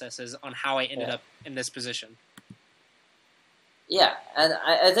thought processes on how I ended up in this position. Yeah, and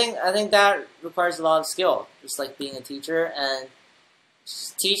I think that requires a lot of skill, just like being a teacher, and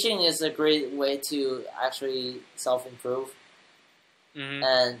teaching is a great way to actually self-improve. Mm-hmm.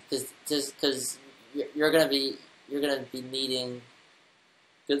 And because you're gonna be needing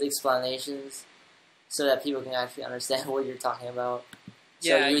good explanations so that people can actually understand what you're talking about. So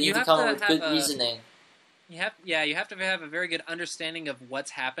Yeah, you need to come up with good reasoning. You have to have a very good understanding of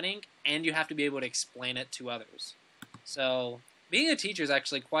what's happening, and you have to be able to explain it to others. So being a teacher is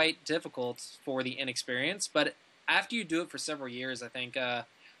actually quite difficult for the inexperienced, but after you do it for several years, I think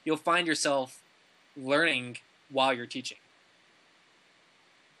you'll find yourself learning while you're teaching.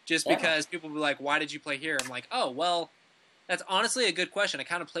 Just because people will be like, why did you play here? I'm like, oh, well, that's honestly a good question. I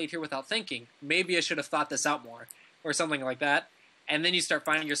kind of played here without thinking. Maybe I should have thought this out more, or something like that. And then you start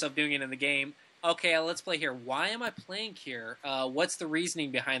finding yourself doing it in the game. Okay, let's play here. Why am I playing here? What's the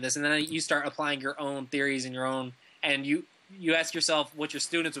reasoning behind this? And then you start applying your own theories and your own, and you ask yourself what your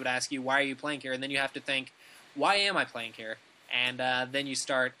students would ask you, why are you playing here? And then you have to think, why am I playing here? And then you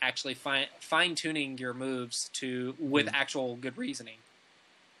start actually fine-tuning your moves with actual good reasoning.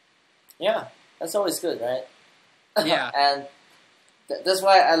 Yeah, that's always good, right? Yeah, and that's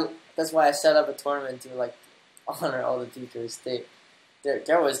why I set up a tournament to like honor all the teachers. They're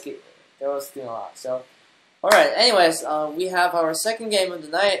always doing a lot. So, all right. Anyways, we have our second game of the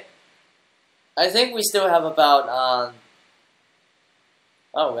night. I think we still have about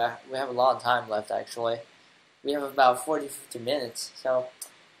we have a lot of time left actually. We have about 40-50 minutes. So,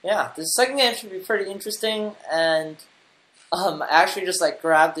 yeah, the second game should be pretty interesting. And I actually just like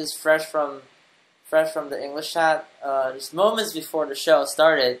grabbed this fresh from the English chat, just moments before the show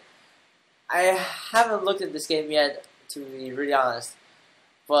started. I haven't looked at this game yet, to be really honest.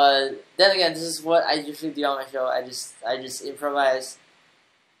 But then again, this is what I usually do on my show. I just improvise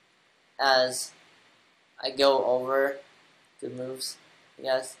as I go over the moves, I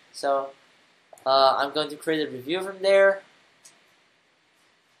guess. So I'm going to create a review from there.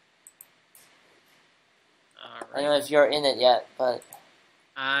 I don't know if you're in it yet, but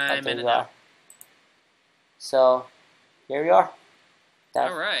I'm there in it you now. are. So here we are.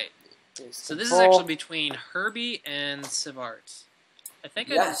 All right. Is So this is control. actually between Herbie and Sivart. I think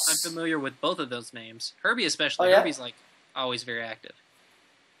Yes. I'm familiar with both of those names. Herbie especially. Oh, yeah? Herbie's like always very active.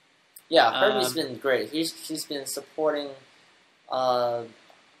 Yeah, Herbie's been great. She's been supporting what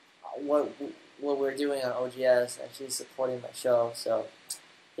we're doing on OGS, and she's supporting my show. So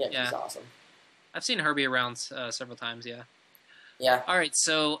yeah, she's awesome. I've seen Herbie around several times. Yeah. Yeah. All right,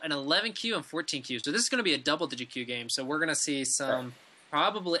 so an 11Q and 14Q. So this is going to be a double-digit Q game. So we're going to see some,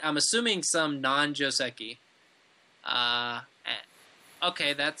 probably, I'm assuming some non-Joseki.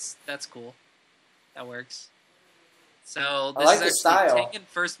 Okay, that's cool. That works. So this is actually Tengen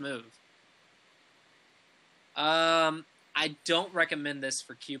first move. I don't recommend this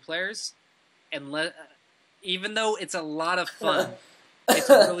for Q players, even though it's a lot of fun. It's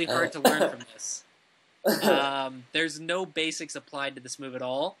really hard to learn from this. There's no basics applied to this move at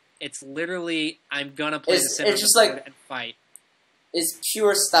all. It's literally, I'm gonna play the center of the board and fight. It's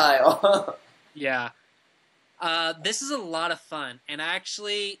pure style. Yeah. This is a lot of fun, and I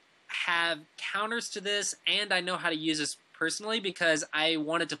actually have counters to this, and I know how to use this personally because I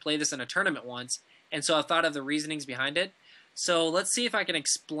wanted to play this in a tournament once, and so I thought of the reasonings behind it. So let's see if I can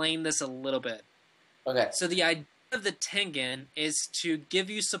explain this a little bit. Okay. So the idea of the Tengen is to give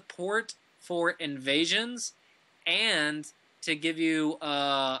you support for invasions and to give you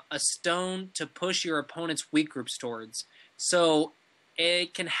a stone to push your opponent's weak groups towards. So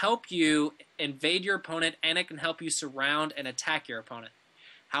it can help you invade your opponent, and it can help you surround and attack your opponent.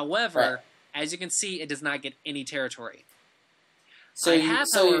 However, as you can see, it does not get any territory. So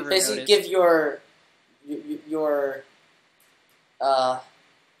you basically give your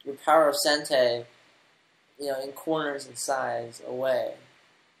power of Sente, in corners and sides away.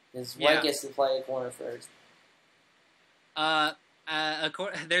 Because white gets to play a corner first.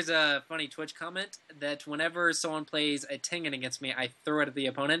 There's a funny Twitch comment that whenever someone plays a Tengen against me, I throw it at the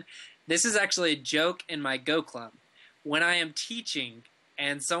opponent. This is actually a joke in my Go Club. When I am teaching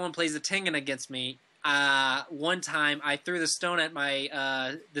and someone plays a Tengen against me, one time I threw the stone at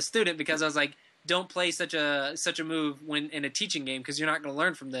my the student because I was like, "Don't play such a move when in a teaching game because you're not going to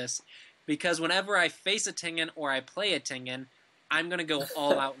learn from this." Because whenever I face a Tengen or I play a Tengen, I'm going to go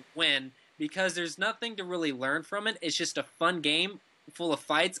all out and win. Because there's nothing to really learn from it. It's just a fun game full of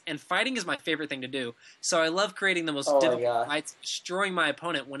fights, and fighting is my favorite thing to do. So I love creating the most difficult fights, destroying my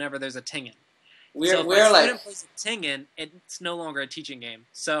opponent whenever there's a Tengen. So if my student plays a Tengen, it's no longer a teaching game.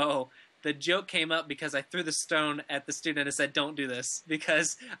 So the joke came up because I threw the stone at the student and said, "Don't do this,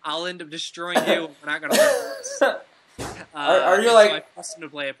 because I'll end up destroying you. We're not going to learn from this." Are you so like... I forced him to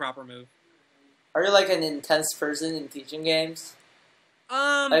play a proper move. Are you like an intense person in teaching games?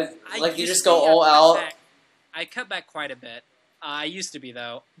 You just go all out? I cut back quite a bit. I used to be,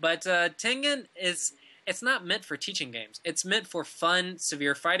 though. But Tengen it's not meant for teaching games. It's meant for fun,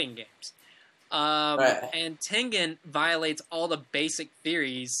 severe fighting games. And Tengen violates all the basic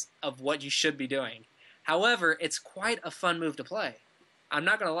theories of what you should be doing. However, it's quite a fun move to play. I'm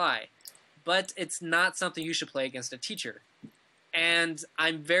not going to lie. But it's not something you should play against a teacher. And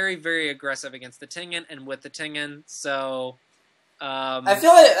I'm very, very aggressive against the Tengen and with the Tengen, so... I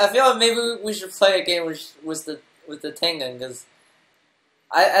feel like maybe we should play a game with the Tengen, because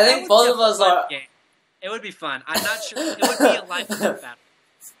I think both of us are. Game. It would be fun. I'm not sure it would be a life or death battle.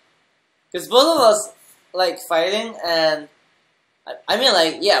 Because both of us like fighting, and we're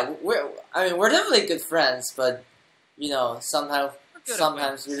definitely good friends, but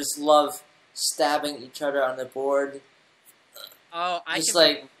sometimes we just love stabbing each other on the board. Oh, I can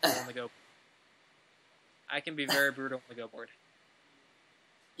be brutal on the go. I can be very brutal on the go board.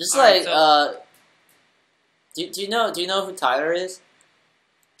 Just do you know who Tyler is?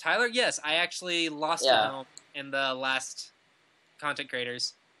 Tyler, yes, I actually lost to him in the last content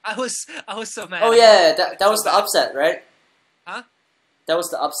creators. I was so mad. Oh yeah, that was the upset, right? Huh? That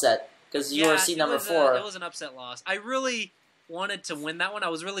was the upset because you were seed number 4. It was an upset loss. I really wanted to win that one. I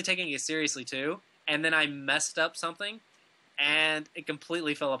was really taking it seriously too, and then I messed up something, and it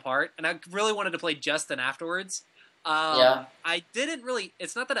completely fell apart. And I really wanted to play Justin afterwards. I didn't really...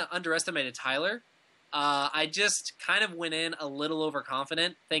 It's not that I underestimated Tyler. I just kind of went in a little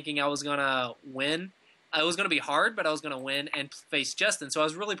overconfident, thinking I was going to win. It was going to be hard, but I was going to win and face Justin. So I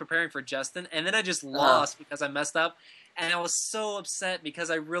was really preparing for Justin, and then I just lost because I messed up. And I was so upset because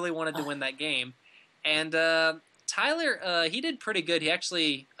I really wanted to win that game. And Tyler, he did pretty good. He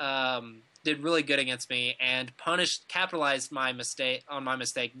actually did really good against me and capitalized my mistake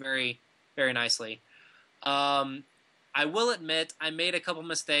very, very nicely. I will admit I made a couple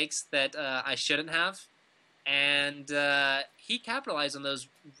mistakes that I shouldn't have. and he capitalized on those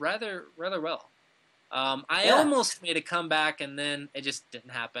rather well. I Yeah. almost made a comeback, and then it just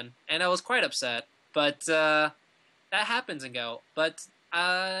didn't happen, and I was quite upset. But that happens in Go. But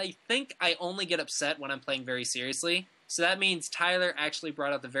I think I only get upset when I'm playing very seriously. So that means Tyler actually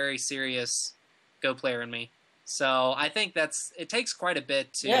brought out the very serious Go player in me. So I think it takes quite a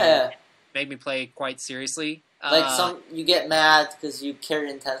bit to make me play quite seriously. Like you get mad because you care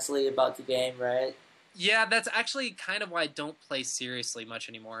intensely about the game, right? Yeah, that's actually kind of why I don't play seriously much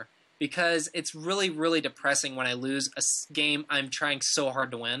anymore. Because it's really, really depressing when I lose a game I'm trying so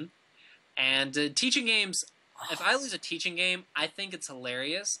hard to win. And teaching games, if I lose a teaching game, I think it's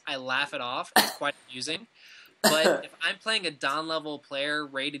hilarious. I laugh it off. It's quite amusing. But if I'm playing a Don level player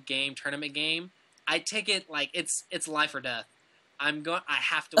rated game, tournament game, I take it like it's life or death. I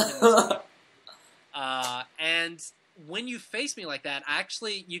have to win this game. And when you face me like that,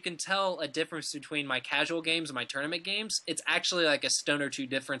 actually, you can tell a difference between my casual games and my tournament games. It's actually like a stone or two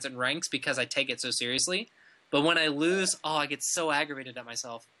difference in ranks because I take it so seriously. But when I lose, I get so aggravated at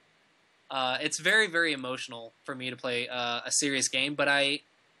myself. It's very, very emotional for me to play a serious game. But I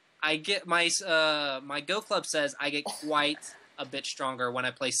get my Go Club says I get quite a bit stronger when I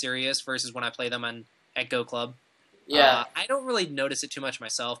play serious versus when I play them at Go Club. Yeah. I don't really notice it too much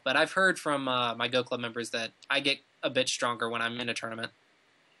myself, but I've heard from my Go Club members that I get a bit stronger when I'm in a tournament.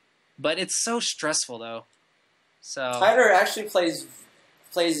 But it's so stressful, though. So Tyler actually plays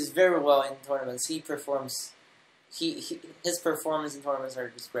very well in tournaments. He performs. His performance in tournaments are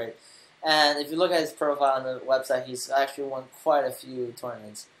just great. And if you look at his profile on the website, he's actually won quite a few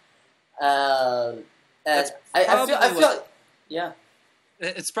tournaments. And I feel like, yeah.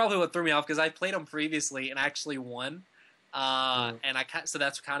 It's probably what threw me off because I played him previously and actually won, and so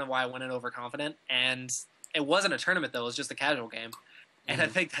that's kind of why I went in overconfident. And it wasn't a tournament though; it was just a casual game. And I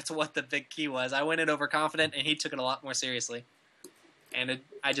think that's what the big key was. I went in overconfident, and he took it a lot more seriously, and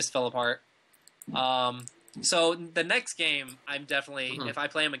I just fell apart. So the next game, I'm definitely if I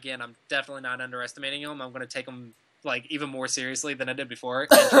play him again, I'm definitely not underestimating him. I'm going to take him like even more seriously than I did before and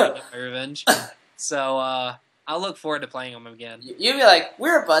try to get my revenge. So. I'll look forward to playing him again. You'll be like,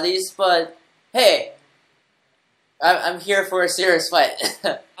 we're buddies, but hey, I'm here for a serious fight.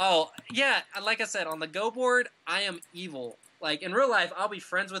 Oh, yeah, like I said, on the Go board, I am evil. Like, in real life, I'll be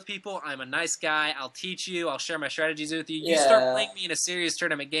friends with people, I'm a nice guy, I'll teach you, I'll share my strategies with you. You start playing me in a serious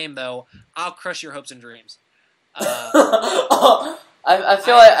tournament game, though, I'll crush your hopes and dreams. I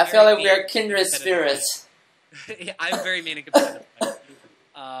feel like we are kindred spirits. I'm very mean and competitive.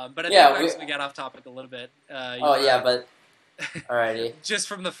 But I think we got off topic a little bit. But alrighty. Just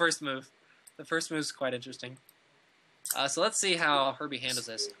from the first move. The first move is quite interesting. So let's see how Herbie handles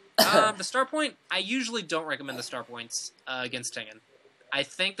this. The star point, I usually don't recommend the star points against Tengen. I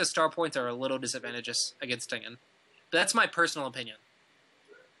think the star points are a little disadvantageous against Tengen. But that's my personal opinion.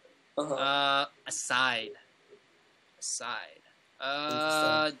 Aside.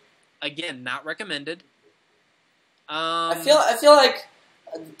 Again, not recommended. I feel like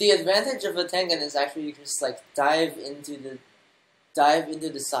the advantage of a Tengen is actually you can just like dive into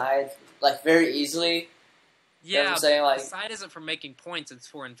the side like very easily. Yeah, you know what I'm saying? Like, the side isn't for making points; it's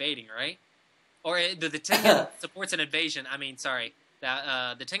for invading, right? Or the Tengen supports an invasion. I mean, sorry,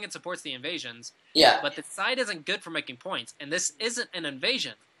 the Tengen supports the invasions. Yeah, but the side isn't good for making points, and this isn't an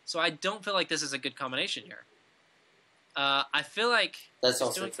invasion, so I don't feel like this is a good combination here. I feel like doing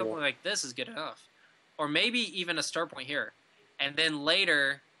something like this is good enough, or maybe even a start point here. And then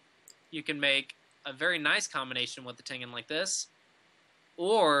later, you can make a very nice combination with the Tengen like this.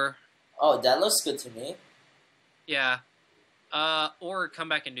 Or... Oh, that looks good to me. Yeah. Or come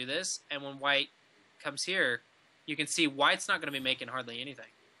back and do this, and when white comes here, you can see white's not going to be making hardly anything.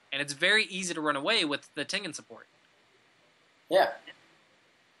 And it's very easy to run away with the Tengen support. Yeah.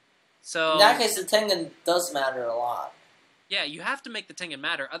 So... in that case, the Tengen does matter a lot. Yeah, you have to make the Tengen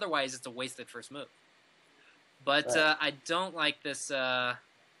matter, otherwise it's a wasted first move. But I don't like this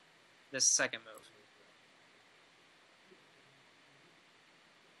this second move.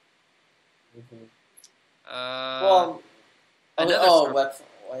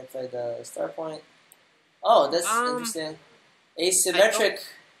 White played the star point. Oh, that's interesting. Asymmetric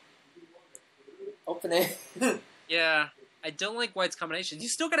opening. Yeah, I don't like white's combinations. You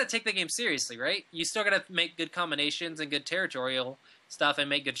still got to take the game seriously, right? You still got to make good combinations and good territorial stuff and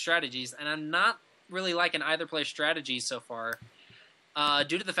make good strategies. And I'm not really liking either player's strategies so far,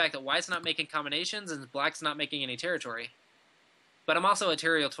 due to the fact that white's not making combinations and black's not making any territory. But I'm also a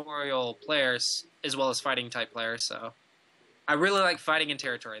territorial player as well as fighting type player, so I really like fighting in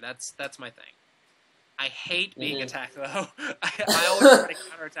territory. That's my thing. I hate being attacked though. I always try to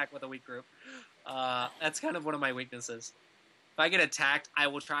counterattack with a weak group. That's kind of one of my weaknesses. If I get attacked, I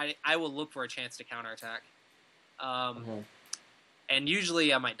will look for a chance to counterattack. And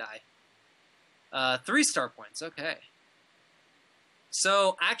usually I might die. 3 star points, okay.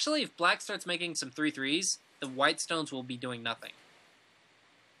 So, actually, if black starts making some 3/3s, the white stones will be doing nothing.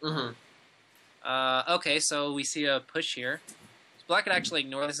 Okay, so we see a push here. So black could actually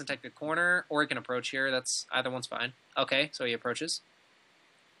ignore this and take the corner, or he can approach here. That's either one's fine. Okay, so he approaches.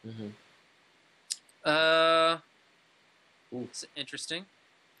 It's interesting.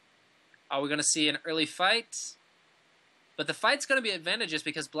 Are we going to see an early fight? But the fight's going to be advantageous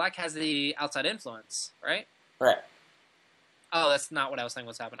because black has the outside influence, right? Right. Oh, that's not what I was thinking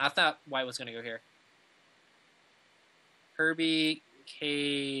was happening. I thought white was going to go here. Herbie,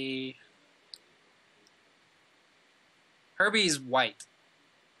 K... Herbie's white.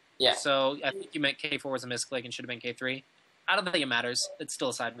 Yeah. So I think you meant K4 was a misclick and should have been K3. I don't think it matters. It's still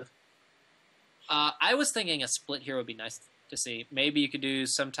a side move. I was thinking a split here would be nice to see. Maybe you could do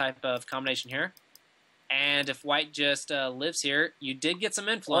some type of combination here. And if white just lives here, you did get some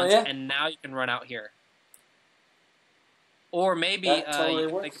influence, and now you can run out here. Or maybe you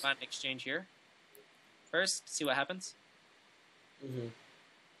can think about an exchange here. First, see what happens.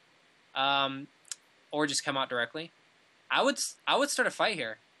 Or just come out directly. I would start a fight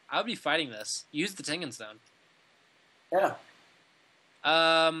here. I would be fighting this. Use the Tinkin Stone. Yeah.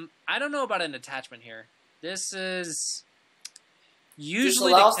 I don't know about an attachment here. This is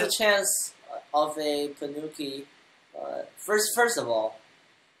usually this allows the chance of a Panuki. First of all,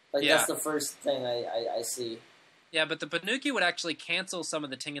 that's the first thing I see. Yeah, but the Panuki would actually cancel some of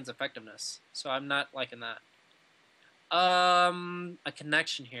the Tingin's effectiveness, so I'm not liking that. A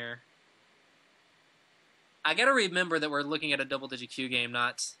connection here. I gotta remember that we're looking at a double-digit Q game,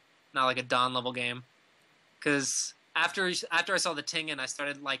 not like a Dawn level game, because after I saw the Tinkin, I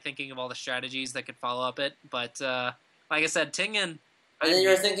started thinking of all the strategies that could follow up it. But like I said, Tinkin. And then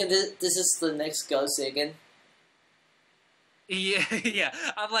you're thinking this is the next Go Sagan. Yeah, yeah.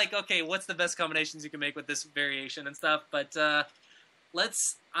 I'm like, okay, what's the best combinations you can make with this variation and stuff? But let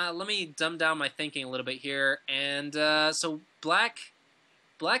me dumb down my thinking a little bit here. And so black,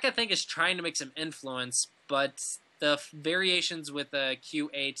 I think, is trying to make some influence, but the variations with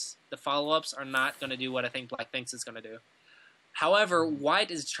Q8, the follow-ups, are not going to do what I think black thinks it's going to do. However, white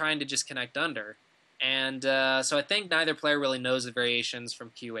is trying to just connect under. And so I think neither player really knows the variations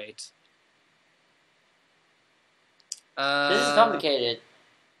from Q8. This is complicated.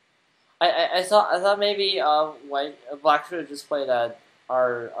 I thought maybe black should have just played at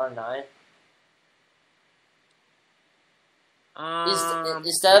R9.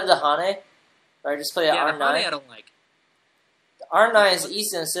 Instead of the Hane, right? Just play at R9. The Hane I don't like. R9 is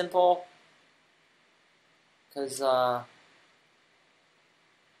easy and simple. Because I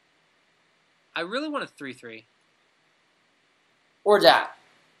really want a 3/3. Or that.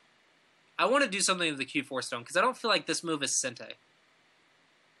 I want to do something with the Q4 stone, because I don't feel like this move is Sente.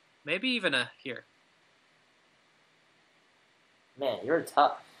 Maybe even a here. Man, you're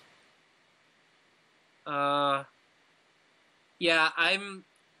tough. Yeah, I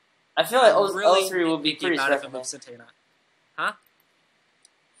feel like O3 would be pretty recommended. Huh?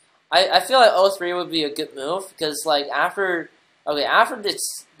 I feel like O3 would be a good move, because after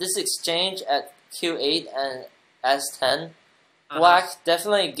this exchange at Q8 and S10, black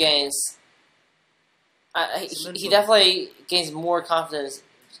definitely gains. He definitely gains more confidence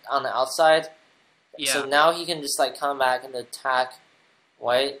on the outside. Yeah. So now he can just come back and attack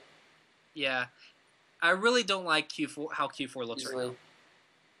white. Yeah, I really don't like Q4 how Q4 looks right now.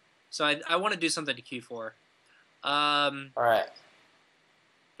 So I want to do something to Q4. All right.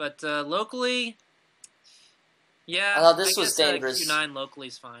 But locally, yeah, I thought this was dangerous. Q9 locally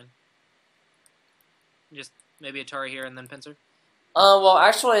is fine. Just maybe Atari here and then pincer. Well,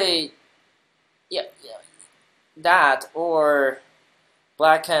 actually, yeah, that or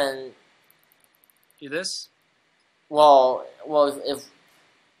black can do this. Well, if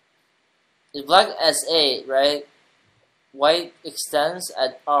black S8, right? White extends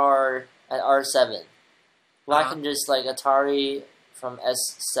at R7. Black can just Atari from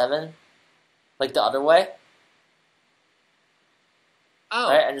S7, the other way. Oh,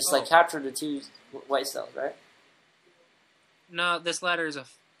 right, and just capture the 2 white stones, right? No, this ladder is a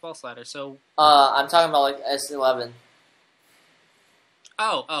false ladder. So I'm talking about S11.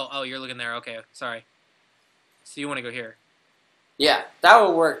 Oh, you're looking there. Okay, sorry. So you want to go here? Yeah, that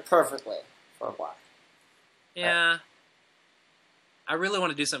would work perfectly for black. Yeah. Right. I really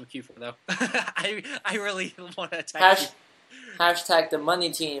want to do something Q4 though. I really want to attack you. Hashtag the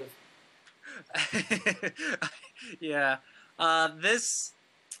money team. Yeah. This.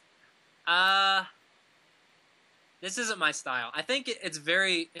 This isn't my style. I think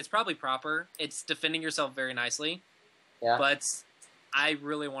it's probably proper. It's defending yourself very nicely. Yeah. But I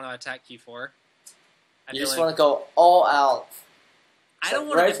really want to attack Q4. You just want to go all out. I don't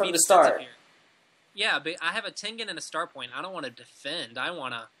want to right from the start. Here. Yeah, but I have a Tengen and a star point. I don't want to defend. I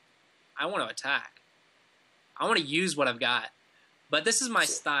want to attack. I want to use what I've got. But this is my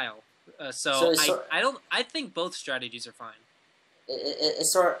style. I think both strategies are fine.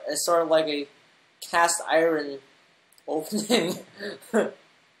 It's sort of like a cast iron opening.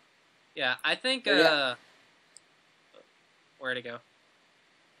 Yeah, I think. Where'd it go?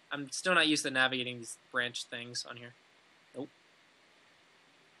 I'm still not used to navigating these branch things on here. Nope.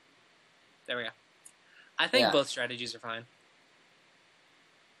 There we go. I think both strategies are fine.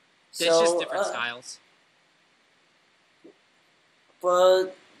 It's just different styles.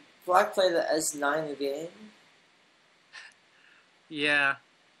 But Black played the S9 game. Yeah.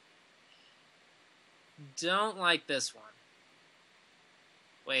 Don't like this one.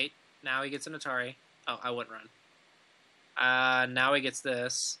 Wait, now he gets an Atari. Oh, I wouldn't run. Now he gets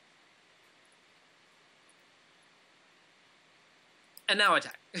this. And now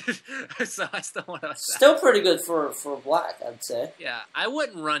attack. So I still want to attack. Still pretty good for Black, I'd say. Yeah, I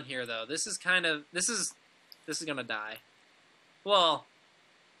wouldn't run here though. This is gonna die. Well,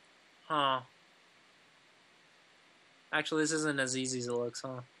 actually, this isn't as easy as it looks,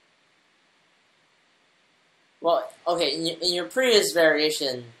 huh? Well, okay. In your previous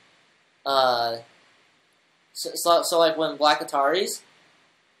variation, so like when Black Ataris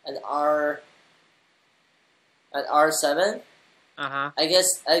and R7. I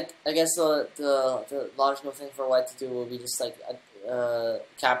guess the logical thing for White to do will be just like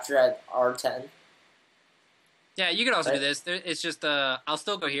capture at R10. Yeah, you could also do this. It's just I'll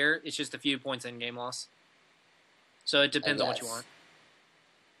still go here. It's just a few points in game loss. So it depends on what you want.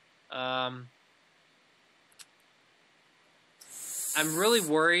 I'm really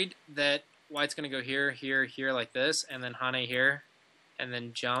worried that White's going to go here, here, here like this, and then Hane here, and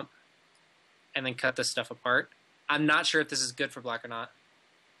then jump, and then cut this stuff apart. I'm not sure if this is good for Black or not.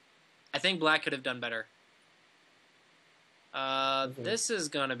 I think Black could have done better. This is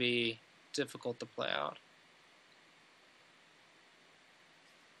going to be difficult to play out.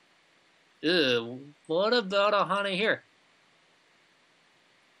 Ew, what about a Hane here?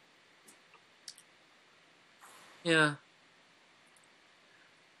 Yeah.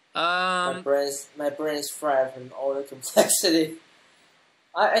 My brain is fried from all the complexity.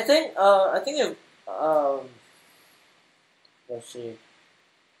 I think if let's see.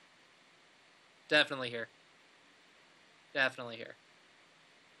 Definitely here. Definitely here.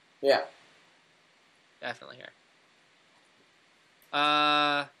 Yeah. Definitely here.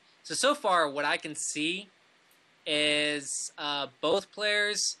 So far, what I can see is both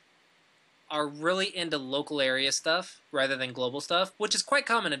players are really into local area stuff rather than global stuff, which is quite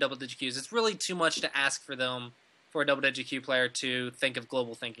common in double-digit queues. It's really too much to ask for a double-digit queue player to think of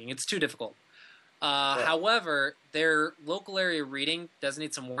global thinking. It's too difficult. However, their local area reading does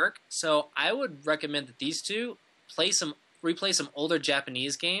need some work, so I would recommend that these two replay some older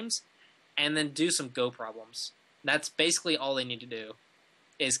Japanese games and then do some Go problems. That's basically all they need to do,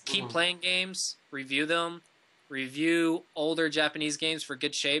 is keep playing games, review them, review older Japanese games for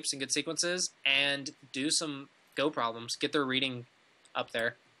good shapes and good sequences, and do some Go problems. Get their reading up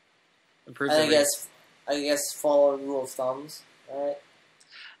there. Improve their reading. I guess follow rule of thumbs, right?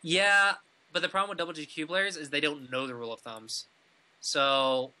 Yeah, but the problem with double GQ players is they don't know the rule of thumbs.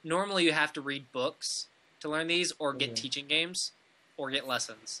 So normally you have to read books to learn these, or get teaching games, or get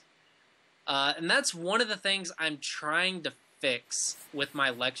lessons. And that's one of the things I'm trying to fix with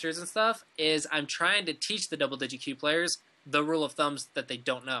my lectures and stuff, is I'm trying to teach the double-digit Q players the rule of thumbs that they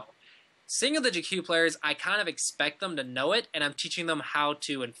don't know. Single-digit Q players, I kind of expect them to know it, and I'm teaching them how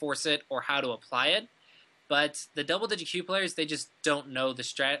to enforce it or how to apply it. But the double-digit Q players, they just don't know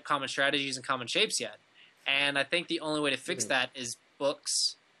the common strategies and common shapes yet. And I think the only way to fix that is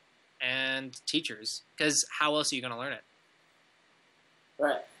books and teachers, because how else are you going to learn it?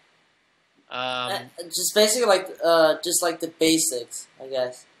 Right. Just basically like the basics, I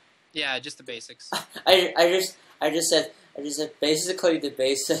guess. Yeah, just the basics. I just said basically the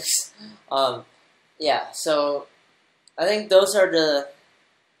basics. Yeah. So I think those are the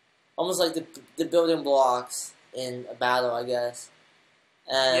almost like the building blocks in a battle, I guess.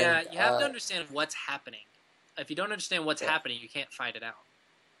 And, yeah, you have to understand what's happening. If you don't understand what's happening, you can't fight it out.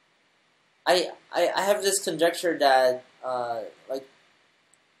 I have this conjecture that like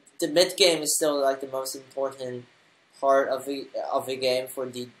the mid game is still like the most important part of the game for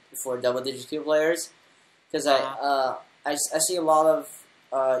double digit Q players, because I see a lot of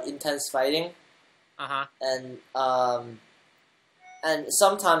intense fighting, Uh-huh. and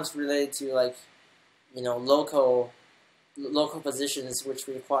sometimes related to like local positions which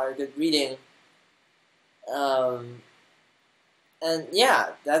require good reading. And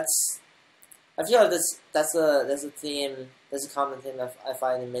yeah, I feel like that's a theme. That's a common theme I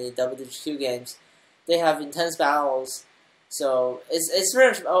find in many WQ games. They have intense battles, so it's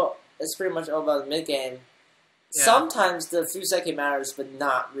pretty much all about the mid game. Yeah. Sometimes the Fuseki matters, but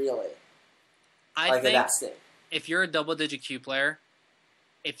not really. I think that state. If you're a double-digit Q player,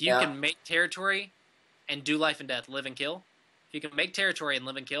 if you can make territory and do life and death, live and kill, if you can make territory and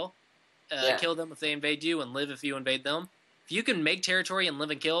live and kill, kill them if they invade you and live if you invade them, if you can make territory and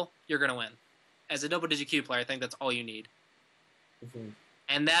live and kill, you're going to win. As a double-digit Q player, I think that's all you need. Mm-hmm.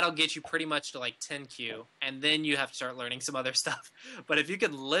 And that'll get you pretty much to like 10 Q, and then you have to start learning some other stuff. But if you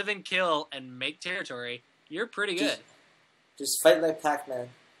can live and kill and make territory, you're pretty good. Just fight like Pac-Man.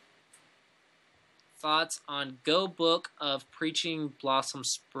 Thoughts on Go Book of Preaching Blossom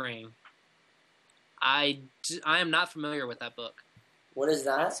Spring? I am not familiar with that book. What is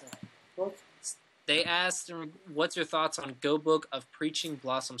that book? They asked, what's your thoughts on Go Book of Preaching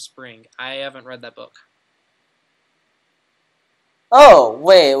Blossom Spring? I haven't read that book. Oh,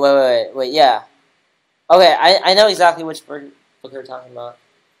 wait, yeah. Okay, I know exactly which book you're talking about.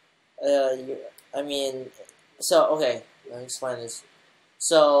 Okay, let me explain this.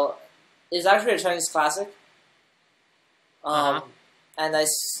 So, it's actually a Chinese classic. And I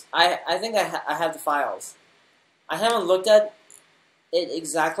think I have the files. I haven't looked at it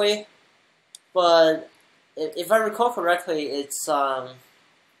exactly, but if I recall correctly, it's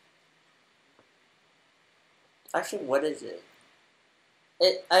actually, what is it?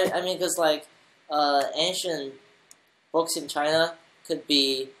 Because like ancient books in China could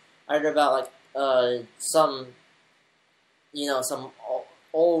be either about like some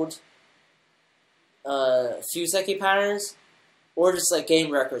old Fuseki patterns, or just like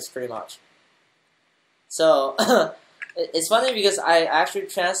game records, pretty much. So it's funny because I actually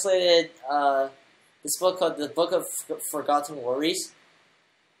translated this book called the Book of Forgotten Worries,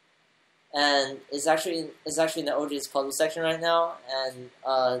 and it's actually in the OG's puzzle section right now. And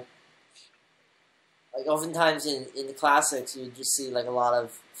like oftentimes in the classics, you just see like a lot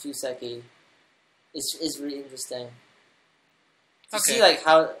of Fuseki. It's really interesting to see like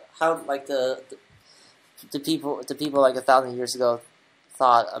how like the people like 1,000 years ago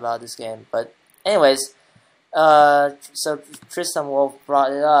thought about this game. But anyways, so Tristan Wolf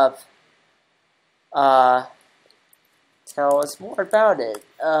brought it up. Tell us more about it.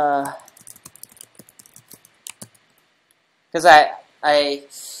 Because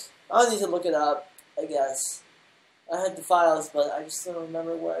I'll need to look it up, I guess. I had the files, but I just don't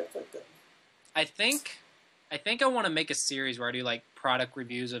remember where I put them. I think I want to make a series where I do like product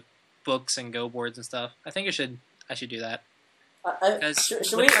reviews of books and Go boards and stuff. I think I should do that.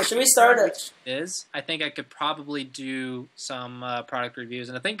 Should we start it? I think I could probably do some product reviews,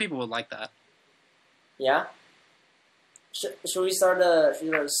 and I think people would like that. Yeah. Should we start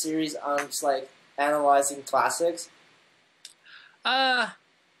a series on just like analyzing classics? I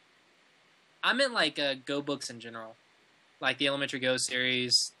meant like Go books in general, like the Elementary Go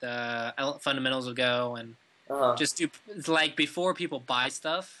series, the Fundamentals of Go, and just do like before people buy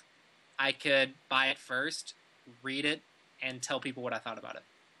stuff, I could buy it first, read it, and tell people what I thought about it,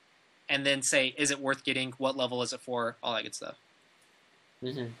 and then say, is it worth getting? What level is it for? All that good stuff.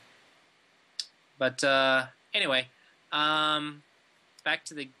 Mm-hmm. But anyway, back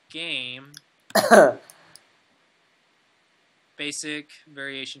to the game. Basic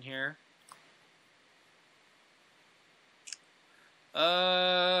variation here.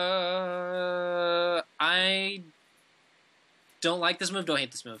 I don't like this move. Don't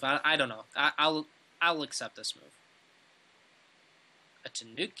hate this move. I don't know. I'll accept this move. A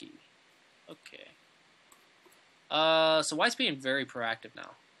Tanuki. Okay. So White's being very proactive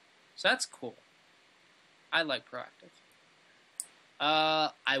now. So that's cool. I like proactive.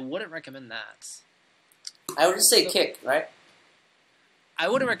 I wouldn't recommend that. I would just say kick, right? I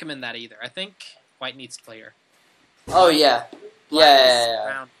wouldn't recommend that either. I think White needs to play here. Oh, yeah.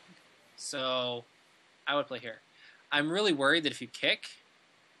 Yeah. So I would play here. I'm really worried that if you kick,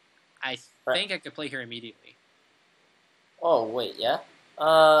 I think I could play here immediately. Oh, wait, yeah?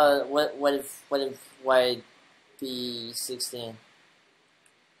 What if White B16?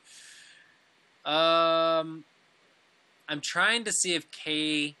 I'm trying to see if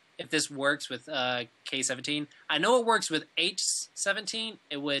this works with K17. I know it works with H17.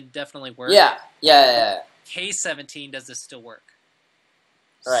 It would definitely work. Yeah. K17, does this still work?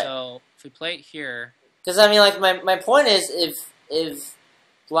 Right. So if we play it here, because I mean, like my point is, if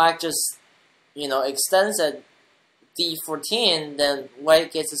black just, extends at d14, then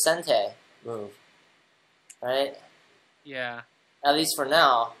white gets a sente move, right? Yeah. At least for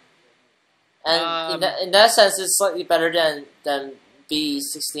now. And in Um, that sense, it's slightly better than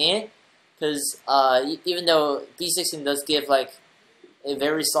b16, because even though b16 does give like a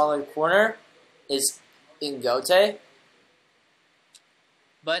very solid corner, it's in Gote.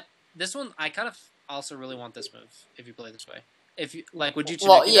 but this one, I kind of also really want this move if you play this way. If you like, would you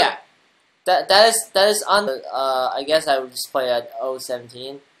Well, Tsuzuki yeah, that is on. I guess I would just play at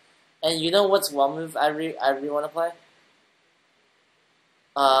 017. And you know what's one move I really want to play?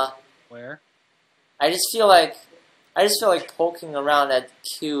 Where? I just feel like poking around at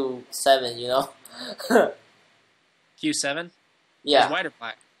Q7. Q7? Yeah, Is white or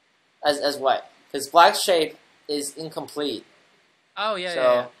black? as white, because black shape is incomplete. Oh, yeah, yeah,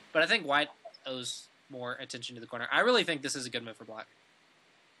 yeah. So But I think white owes more attention to the corner. I really think this is a good move for black.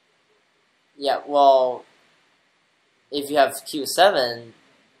 yeah, well, if you have Q7,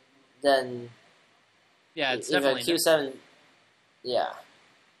 then Yeah, it's if you have definitely. Q7, yeah.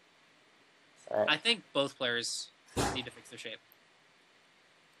 Right. I think both players need to fix their shape.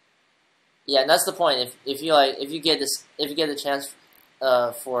 Yeah, and that's the point. If you get the chance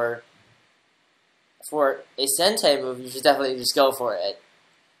for a Sente move, you should definitely just go for it.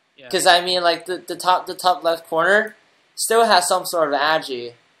 Yeah. Because I mean, like the top left corner still has some sort of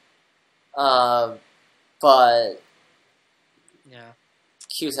agi, but Yeah.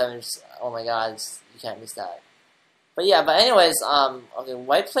 Q7 just, oh my god, you can't miss that. But yeah, but anyways, okay,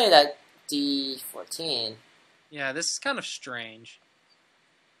 white played at D14. Yeah, this is kind of strange.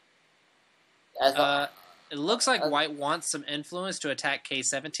 I thought, It looks like white wants some influence to attack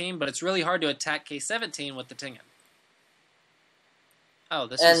K17, but it's really hard to attack K17 with the Tingen. Oh,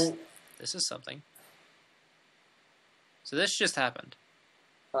 this is something. So this just happened.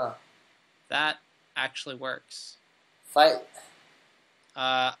 huh? That actually works. Fight. Go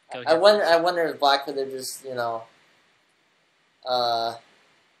I here. wonder if black could have just I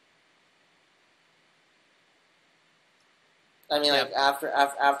mean, Yeah. like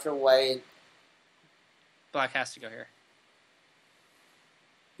after white. Black has to go here.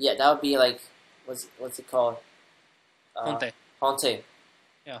 Yeah, that would be like what's it called? Honte. Honte.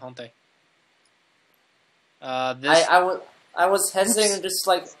 Yeah, Honte. I was hesitating just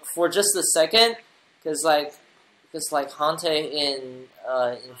like for just a second, because Honte in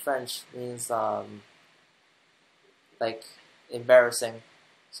French means like embarrassing.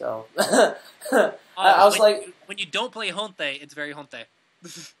 So I was like, when you don't play Honte, it's very Honte.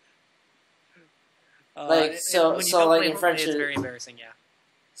 like when you don't like play in French, Honte, it's very embarrassing. Yeah.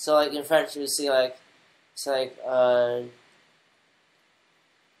 so like in French you see like it's like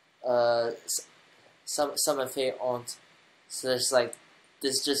some of fait honte. So it's like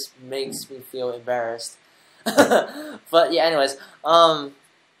this just makes me feel embarrassed. But yeah, anyways,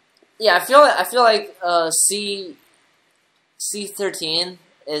 yeah, I feel like C13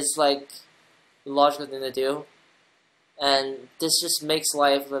 is like the logical thing to do, and this just makes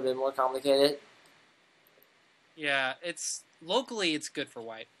life a little bit more complicated. Yeah, it's locally it's good for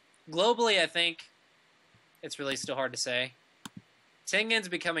white. Globally, I think it's really still hard to say. Tengen's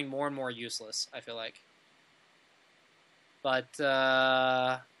becoming more and more useless, I feel like. But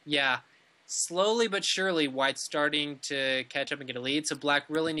yeah, slowly but surely, white's starting to catch up and get a lead. So black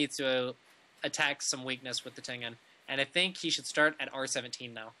really needs to attack some weakness with the Tengen, and I think he should start at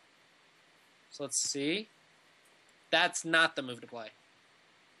R17 now. So let's see. That's not the move to play.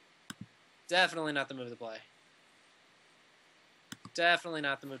 Definitely not the move to play. Definitely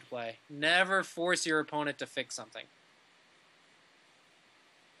not the move to play. Never force your opponent to fix something.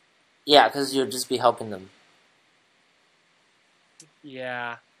 Yeah, because you'll just be helping them.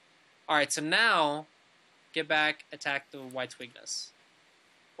 Yeah. Alright, so now, get back, attack the white's weakness.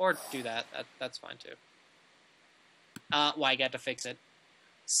 Or do that. That's fine too. I got to fix it.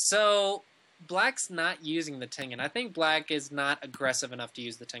 So, black's not using the Tengen. I think black is not aggressive enough to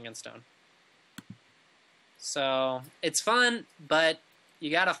use the Tengen Stone. So, it's fun, but you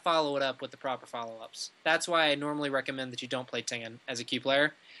gotta follow it up with the proper follow-ups. That's why I normally recommend that you don't play Tengen as a Q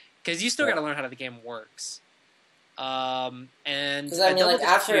player, because you still gotta learn how the game works. And I mean, like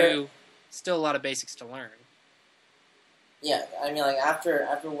after still a lot of basics to learn. Yeah, I mean, like after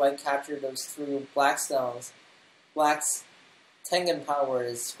white captured those 3 black stones, black's Tengen power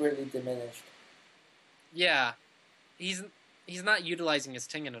is greatly diminished. Yeah, he's not utilizing his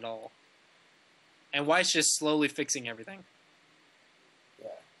Tengen at all. And white's just slowly fixing everything. Yeah.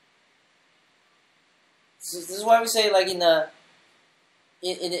 This is why we say, like in the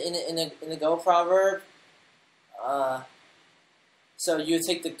Go proverb, So you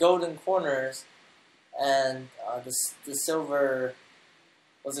take the golden corners and the silver,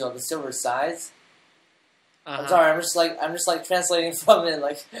 what's it called? The silver sides. I'm sorry. I'm just like translating from it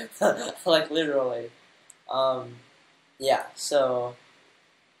like like literally. Yeah. So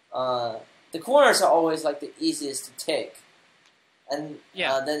the corners are always like the easiest to take, and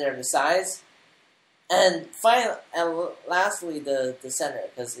then there are the sides, and lastly the center,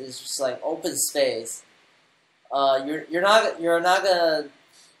 because it's just like open space. You're not gonna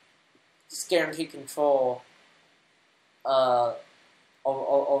just guarantee control over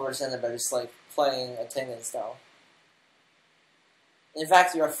center by just like playing a Tengen style. In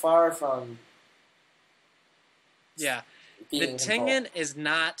fact, you're far from the Tengen is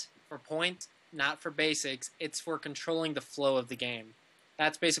not for points, not for basics. It's for controlling the flow of the game.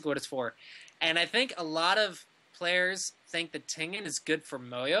 That's basically what it's for. And I think a lot of players think the Tengen is good for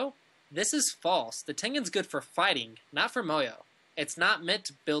Moyo. This is false. The Tengen's good for fighting, not for Moyo. It's not meant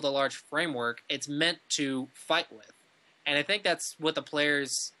to build a large framework. It's meant to fight with. And I think that's what the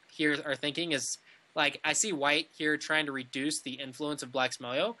players here are thinking is, like, I see White here trying to reduce the influence of Black's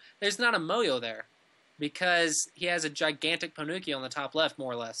Moyo. There's not a Moyo there because he has a gigantic Ponuki on the top left,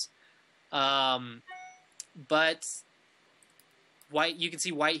 more or less. But White, you can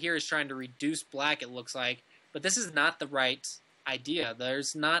see White here is trying to reduce Black, it looks like. But this is not the right idea.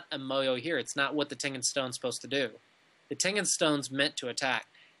 There's not a Moyo here. It's not what the Tengen Stone's supposed to do. The Tengen Stone's meant to attack.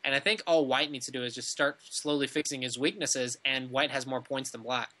 And I think all White needs to do is just start slowly fixing his weaknesses, and White has more points than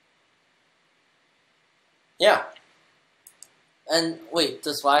Black. Yeah. And wait,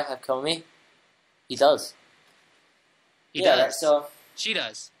 does Black have Komi? He does. He does. Right, so she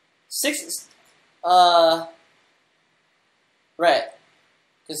does. Right.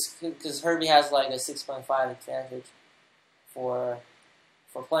 Because Herbie has like a 6.5 advantage for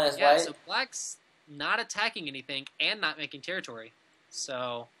playing as White. Yeah, so Black's not attacking anything and not making territory.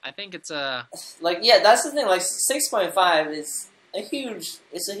 So I think it's a that's the thing. Like 6.5 is a huge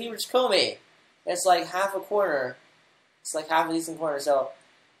Komi. It's like half a corner. It's like half a decent corner. So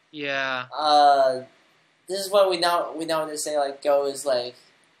yeah. This is what we now say like Go is like,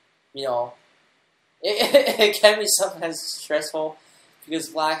 you know, it can be sometimes stressful because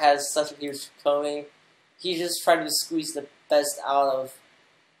Black has such a huge Komi. He just tried to squeeze the best out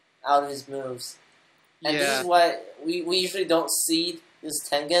of his moves. And this is what we usually don't see this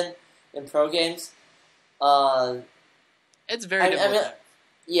Tengen in pro games. It's very difficult.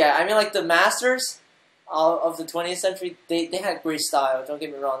 I mean, like the Masters of the 20th century, they had great style. Don't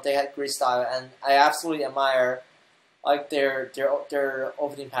get me wrong, they had great style, and I absolutely admire like their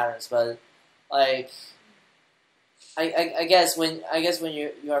opening patterns. But like, I guess when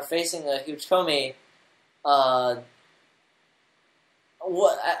you are facing a huge Komi,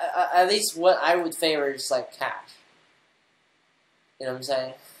 at least what I would favor is like cash. You know what I'm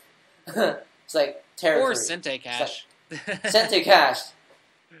saying? It's like territory. Or Sente cash. Like, Sente cash.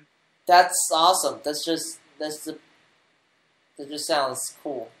 That's awesome. That just sounds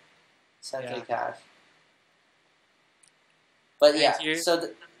cool. Sente cash. But so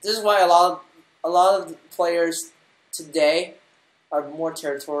this is why a lot of players today are more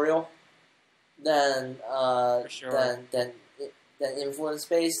territorial than influence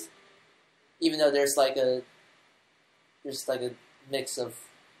based, even though there's like a mix of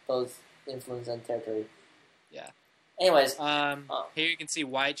both influence and territory. Yeah. Anyways, here you can see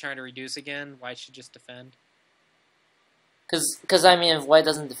White trying to reduce again. White should just defend. Because I mean, if White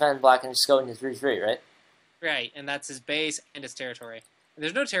doesn't defend, Black can just go into 3-3, right? Right, and that's his base and his territory. And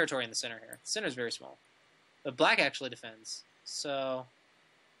there's no territory in the center here. The center is very small, but Black actually defends. So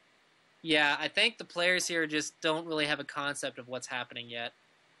yeah, I think the players here just don't really have a concept of what's happening yet.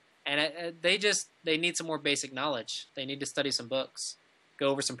 And they need some more basic knowledge. They need to study some books, go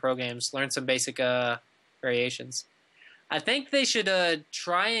over some pro games, learn some basic variations. I think they should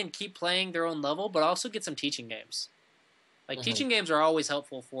try and keep playing their own level, but also get some teaching games. Like teaching games are always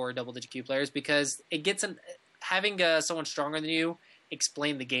helpful for double-digit Q players because it gets having someone stronger than you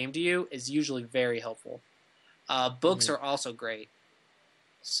explain the game to you is usually very helpful. Books are also great.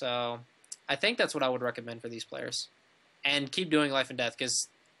 So I think that's what I would recommend for these players. And keep doing Life and Death, because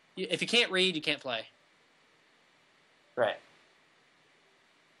if you can't read, you can't play. Right.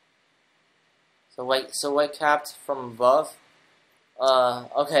 So White capped from above.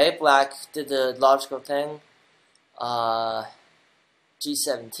 Okay, Black did the logical thing. G17.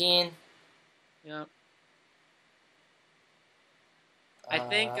 Yep. I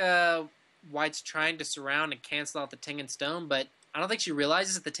think White's trying to surround and cancel out the Tengen Stone, but I don't think she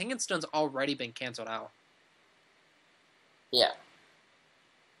realizes that the Tengen Stone's already been canceled out. Yeah.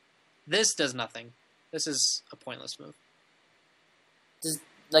 This does nothing. This is a pointless move.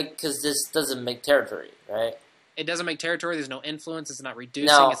 Because this doesn't make territory, right? It doesn't make territory. There's no influence. It's not reducing.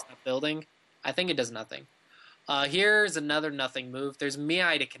 No. It's not building. I think it does nothing. Here's another nothing move. There's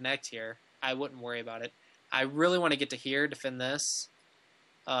Miai to connect here. I wouldn't worry about it. I really want to get to here, defend this.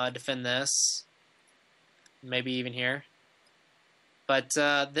 Defend this. Maybe even here. But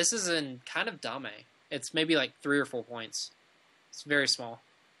this is in kind of dame. It's maybe like 3 or 4 points. It's very small.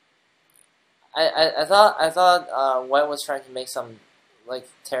 I thought White was trying to make some like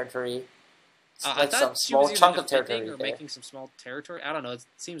territory, I like some thought she was small either chunk of defending territory or there. making some small territory. I don't know. It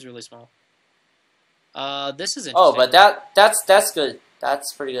seems really small. This is interesting. Oh, but that's good.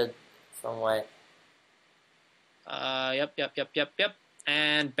 That's pretty good from White. Yep.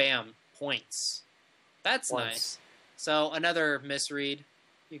 And bam, points. That's Points. nice. So another misread,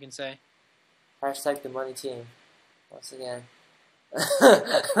 you can say. Hashtag the money team. Once again.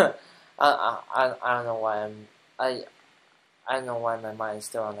 I don't know why I don't know why my mind is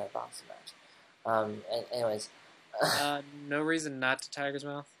still on that boxing match. Anyways. No reason not to Tiger's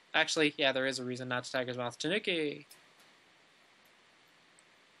Mouth. Actually, yeah, there is a reason not to Tiger's Mouth. Tanuki.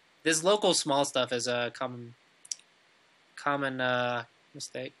 This local small stuff is a common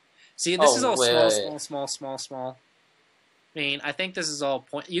mistake. See, this is all small. I mean, I think this is all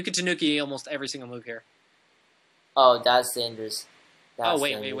point. You could Tanuki almost every single move here. Oh, that's dangerous.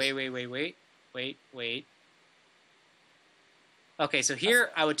 Wait. Okay, so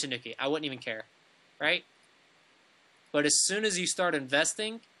here I would Tanuki. I wouldn't even care, right? But as soon as you start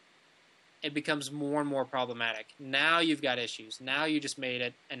investing, it becomes more and more problematic. Now you've got issues. Now you just made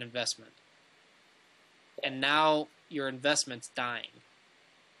it an investment. And now your investment's dying.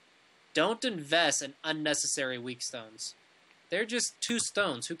 Don't invest in unnecessary weak stones. They're just 2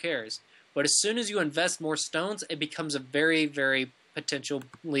 stones. Who cares? But as soon as you invest more stones, it becomes a very, very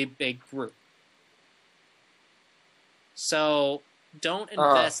potentially big group. So don't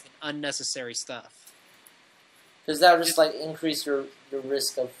invest in unnecessary stuff. Because that would just like increase your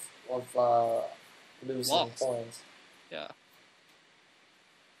risk of losing points. Yeah.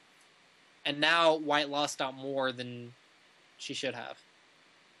 And now White lost out more than she should have.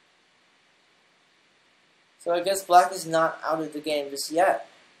 So I guess Black is not out of the game just yet.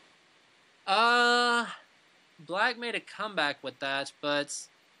 Black made a comeback with that, but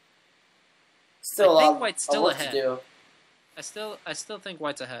still I think White's still ahead. To do. I still think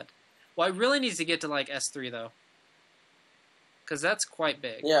White's ahead. White really needs to get to like S3 though, because that's quite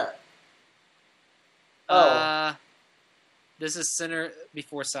big. Yeah. This is center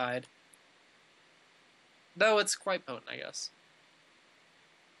before side. Though it's quite potent, I guess.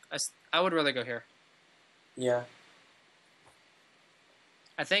 I would rather go here. Yeah.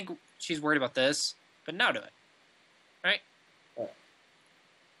 I think she's worried about this, but now do it. Right? Yeah.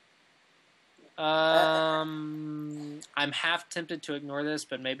 I'm half tempted to ignore this,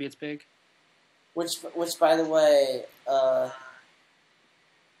 but maybe it's big. Which by the way,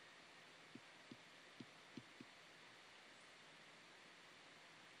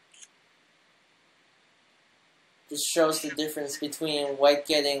 just shows the difference between White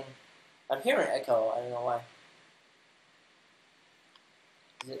getting. I'm hearing echo. I don't know why.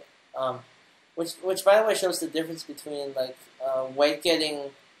 Is it, which by the way shows the difference between like White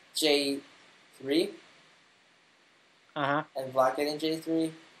getting J3 and Black getting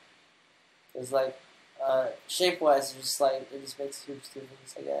J3. It's like shape-wise, it's just like it just makes huge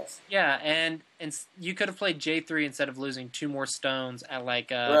difference, I guess. Yeah, and you could have played J3 instead of losing 2 more stones at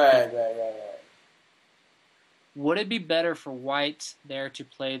like. Right. Would it be better for White there to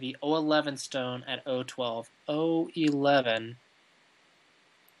play the O11 stone at O12? O11.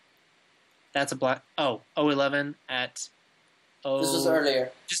 That's a black. Oh, O11 at O. This was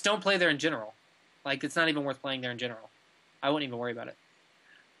earlier. Just don't play there in general. Like, it's not even worth playing there in general. I wouldn't even worry about it.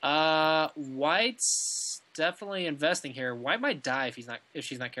 White's definitely investing here. White might die if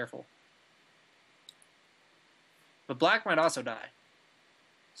she's not careful. But Black might also die.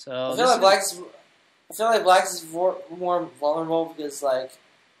 So I feel like Black is more vulnerable because like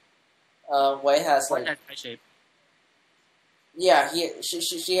White has like high shape. Yeah, she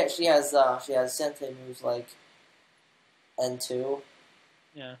has Sente moves like N2.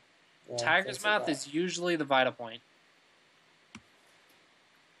 Yeah. Tiger's Mouth is usually the vital point.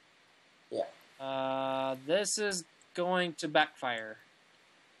 Yeah. This is going to backfire.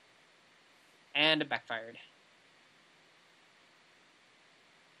 And it backfired.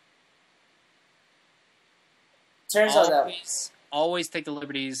 Turns out that always take the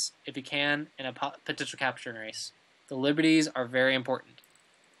liberties if you can in a potential capturing race. The liberties are very important.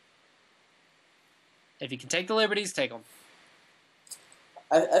 If you can take the liberties, take them.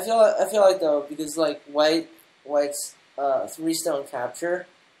 I feel like though because like White's 3-stone capture,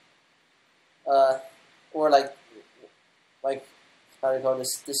 uh, or like how do you call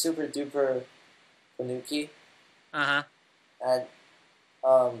this, the super duper Tanuki, Uh-huh. and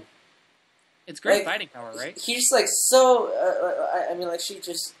It's great like, fighting power, right? he's like so. I mean, like she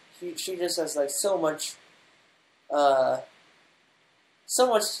just has like uh, so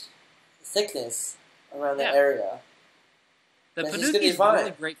much thickness around the Yeah. area. The That he's gonna Panuki be is fine.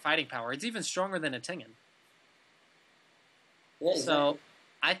 really great fighting power. It's even stronger than a Tingen. Yeah, exactly. So,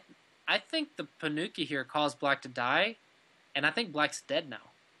 I think the Panuki here caused Black to die, and I think Black's dead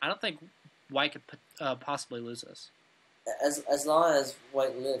now. I don't think White could possibly lose this. As long as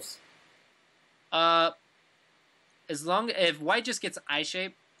White lives. If White just gets eye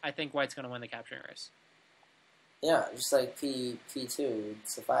shape, I think White's going to win the capturing race. Yeah, just like P2 would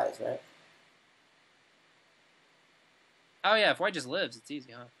suffice, right? Oh yeah, if White just lives, it's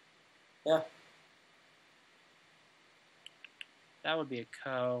easy, huh? Yeah. That would be a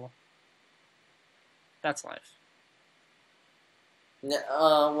co. That's life.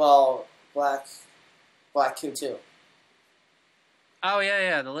 Well, Black Q2. Oh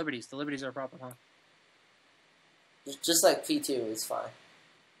yeah, the Liberties. The Liberties are a problem, huh? Just like P2 is fine.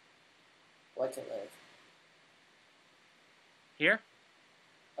 White can live. Here?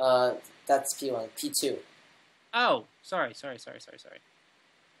 That's P1. P2. Oh, sorry.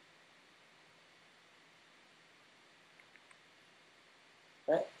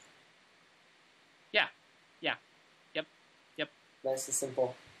 Right? Yeah. Yep. Nice and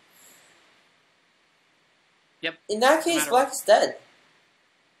simple. Yep. In that case, Black is dead.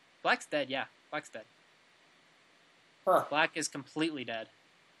 Black's dead, yeah. Black's dead. Huh. Black is completely dead.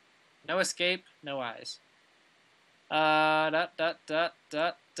 No escape, no eyes. And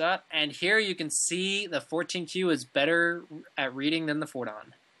here you can see the 14Q is better at reading than the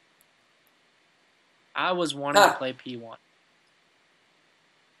 4-Dan. I was wanting to play P1.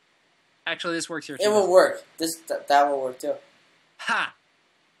 Actually, this works here too. It will work. That will work too. Ha!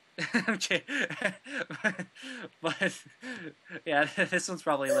 Okay. but yeah, this one's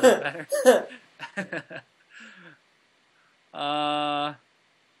probably a little bit better.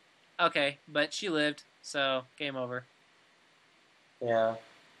 Okay, but she lived, so game over. Yeah.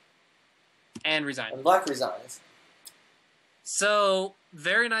 And resigned. And Black resigns. So,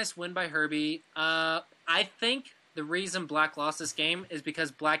 very nice win by Herbie. I think the reason Black lost this game is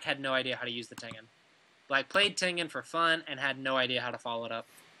because Black had no idea how to use the Tingen. Black played Tingen for fun and had no idea how to follow it up.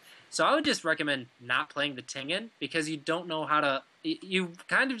 So I would just recommend not playing the Tingen because you don't know how to... You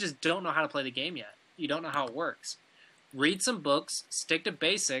kind of just don't know how to play the game yet. You don't know how it works. Read some books, stick to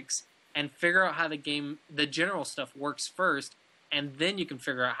basics, and figure out how the game, the general stuff works first, and then you can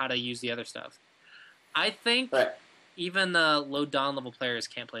figure out how to use the other stuff. I think even the low Dan level players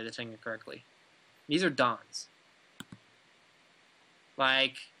can't play the Tingen correctly. These are Dans.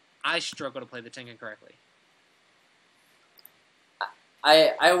 Like, I struggle to play the Tingen correctly.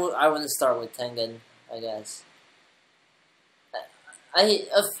 I wouldn't start with Tengen, I guess. I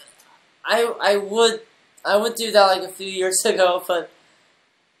would do that like a few years ago, but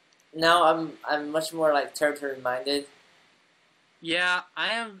now I'm much more like territory minded. Yeah,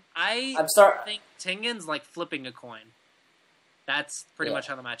 I am. I think Tengen's like flipping a coin. That's pretty much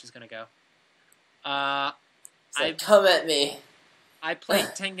how the match is gonna go. Come at me. I played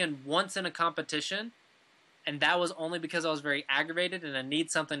Tengen once in a competition, and that was only because I was very aggravated and I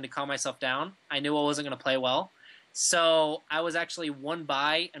need something to calm myself down. I knew I wasn't going to play well. So I was actually 1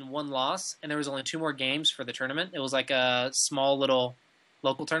 bye and 1 loss, and there was only 2 more games for the tournament. It was like a small little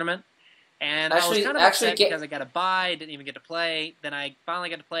local tournament. And I was kind of upset because I got a bye, didn't even get to play. Then I finally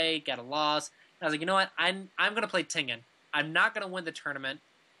got to play, got a loss. And I was like, you know what? I'm going to play Tingen. I'm not going to win the tournament.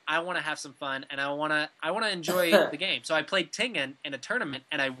 I want to have some fun, and I want to enjoy the game. So I played Tingen in a tournament,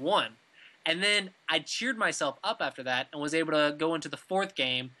 and I won. And then I cheered myself up after that and was able to go into the 4th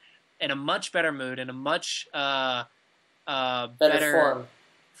game in a much better mood, in a much better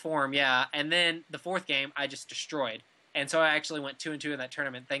form. Yeah. And then the 4th game, I just destroyed. And so I actually went 2-2 in that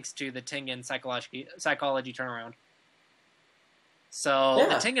tournament thanks to the Tingen psychology turnaround. So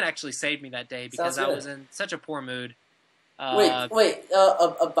the Tingen actually saved me that day because I was in such a poor mood. A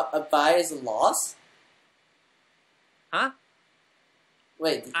bye is a loss? Huh?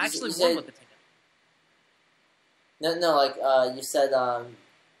 Wait, I actually won with the Tingen. No, like you said,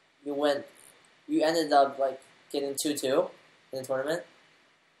 you ended up like getting 2-2 in the tournament.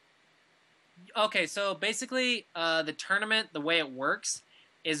 Okay, so basically, the tournament, the way it works,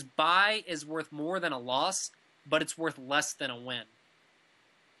 is bye is worth more than a loss, but it's worth less than a win.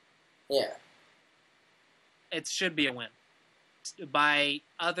 Yeah. It should be a win. By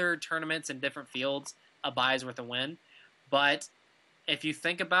other tournaments in different fields, a bye is worth a win. But if you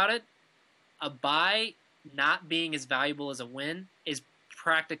think about it, a bye not being as valuable as a win is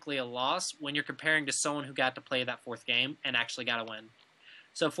practically a loss when you're comparing to someone who got to play that fourth game and actually got a win.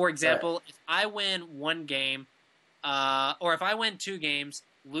 So, for example, if I win one game, or if I win 2 games,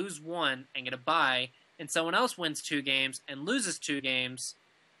 lose 1, and get a bye, and someone else wins 2 games and loses 2 games,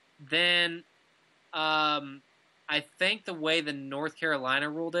 then I think the way the North Carolina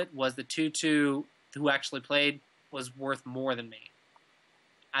ruled it was the 2-2 who actually played was worth more than me.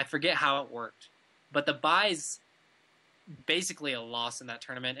 I forget how it worked. But the bye's basically a loss in that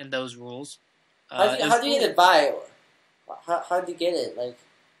tournament in those rules. How do you get a bye? How did you get it? Like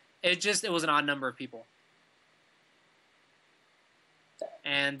it was an odd number of people.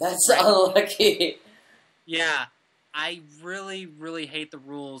 And that's unlucky. Yeah. I really, really hate the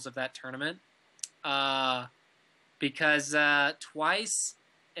rules of that tournament. Because twice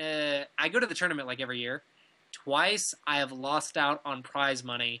I go to the tournament like every year. Twice I have lost out on prize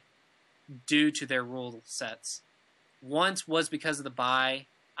money due to their rule sets. Once was because of the bye.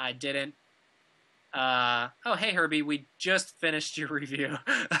 I didn't. Oh, hey, Herbie, we just finished your review.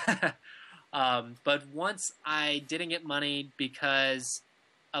 But once I didn't get money because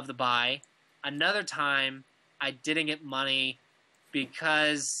of the bye. Another time I didn't get money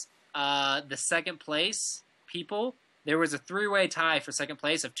because the second place people, there was a 3-way tie for second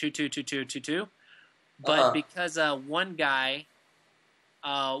place of 2-2, 2-2, 2-2. But because one guy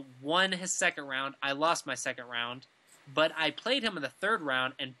won his second round, I lost my second round. But I played him in the third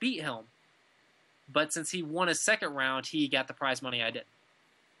round and beat him. But since he won his second round, he got the prize money I did.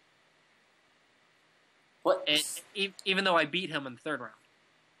 What? Even though I beat him in the third round.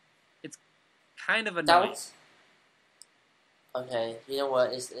 It's kind of annoying. Okay, you know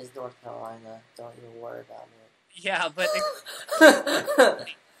what? It's North Carolina. Don't even worry about it. Yeah, but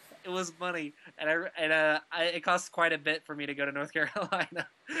it was money, and it cost quite a bit for me to go to North Carolina.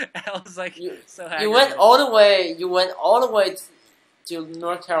 I was like, so happy. You went all the way. You went all the way to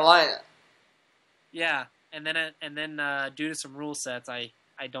North Carolina. Yeah, and then due to some rule sets, I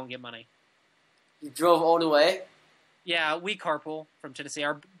don't get money. You drove all the way? Yeah, we carpool from Tennessee.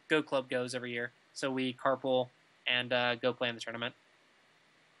 Our Go Club goes every year, so we carpool and go play in the tournament.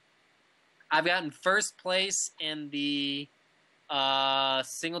 I've gotten first place in the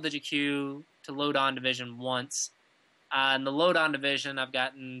single-digit queue to load-on division once. In the load-on division, I've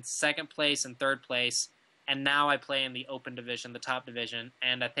gotten second place and third place, and now I play in the open division, the top division,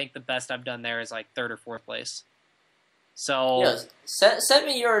 and I think the best I've done there is like third or fourth place. So send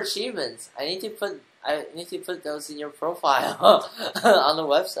me your achievements. I need to put those in your profile on the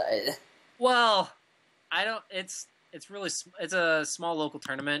website. Well, I don't. It's a small local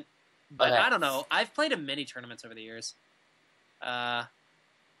tournament, but I don't know. I've played in many tournaments over the years. Yeah,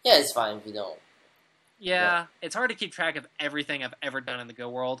 it's fine if you don't. Yeah, it's hard to keep track of everything I've ever done in the Go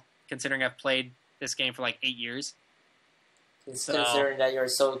world, considering I've played this game for like 8 years. Considering that you're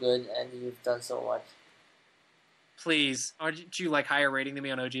so good and you've done so much. Please, aren't you like higher rating than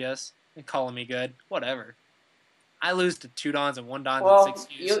me on OGS and calling me good? Whatever. I lose to 2 Dons and 1 Don in 6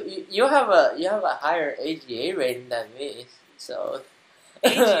 queues. You have a higher AGA rating than me, so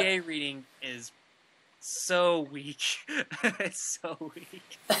AGA reading is so weak. It's so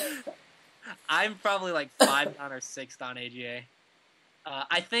weak. I'm probably like 5 Don or 6 Don AGA.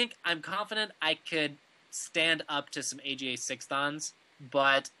 I'm confident I could stand up to some AGA 6 Dons,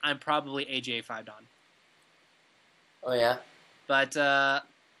 but I'm probably AGA 5 Don. Oh, yeah? But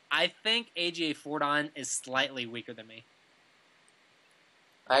I think AGA 4 Don is slightly weaker than me.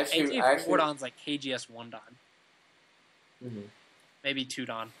 AGA 4 Don's like KGS 1 Don. Mm-hmm. Maybe 2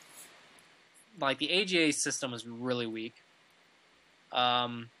 Don. Like, the AGA system is really weak.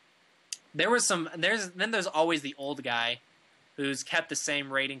 There's always the old guy who's kept the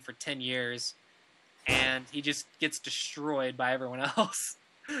same rating for 10 years, and he just gets destroyed by everyone else.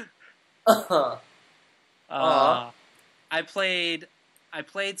 I played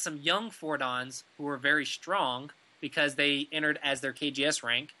some young 4 Dons who were very strong because they entered as their KGS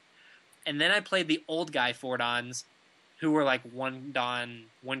rank, and then I played the old guy 4 Dons who were like 1 Don,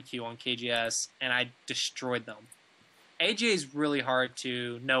 1 Q on KGS, and I destroyed them. AGA is really hard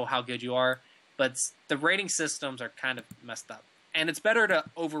to know how good you are, but the rating systems are kind of messed up. And it's better to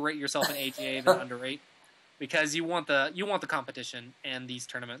overrate yourself in AGA than underrate, because you want the competition in these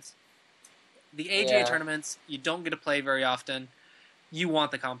tournaments. The AGA tournaments, you don't get to play very often. You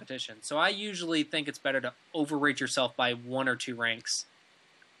want the competition. So I usually think it's better to overrate yourself by 1 or 2 ranks.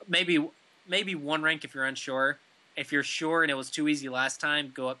 Maybe 1 rank if you're unsure. If you're sure and it was too easy last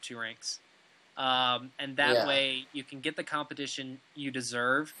time, go up 2 ranks. And that way you can get the competition you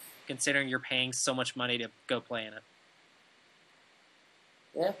deserve, considering you're paying so much money to go play in it.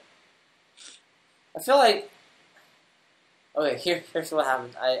 Yeah. I feel like okay. Here's what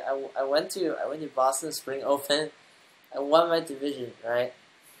happened. I went to Boston Spring Open. I won my division, right?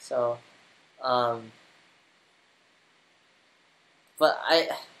 So, um, but I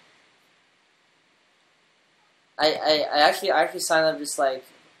actually signed up just like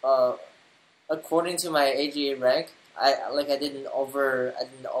according to my AGA rank. I didn't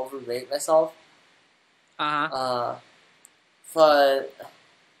overrate myself. Uh-huh. But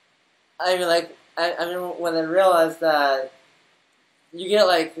I mean like I mean when I realized that you get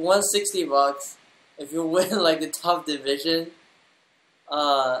like $160 if you win like the top division,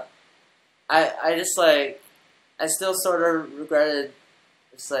 I just like I still sort of regretted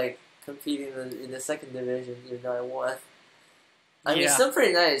just like competing in the second division even though I won. I mean, it's still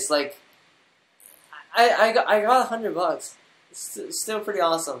pretty nice. Like I got $100. It's still pretty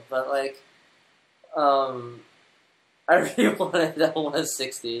awesome, but like I really wanted that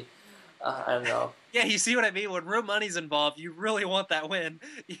 160. I don't know. Yeah, you see what I mean? When real money's involved, you really want that win.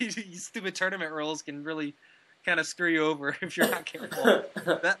 You stupid tournament rules can really kind of screw you over if you're not careful.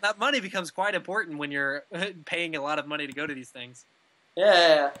 that money becomes quite important when you're paying a lot of money to go to these things.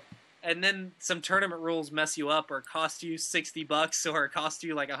 Yeah. And then some tournament rules mess you up or cost you $60 or cost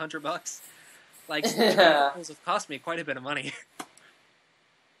you like $100. Like, tournament rules have cost me quite a bit of money.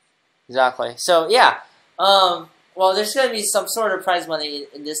 Exactly. So, yeah. Well, there's going to be some sort of prize money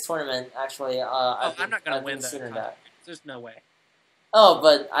in this tournament, actually. I'm not going to win that. There's no way. Oh,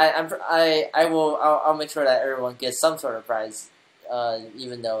 but I'll make sure that everyone gets some sort of prize,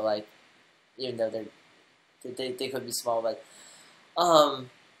 even though they could be small, but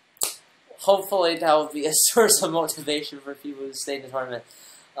hopefully that will be a source of motivation for people who stay in the tournament.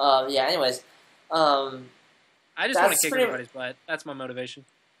 Yeah. Anyways, I just want to kick everybody's butt. That's my motivation.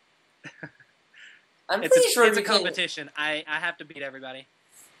 It's a competition. I have to beat everybody.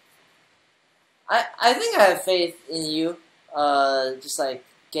 I think I have faith in you. Just like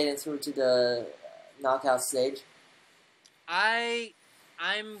getting through to the knockout stage. I'm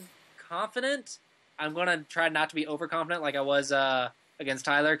confident. I'm gonna try not to be overconfident like I was against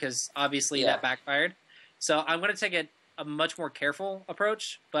Tyler because obviously that backfired. So I'm gonna take a much more careful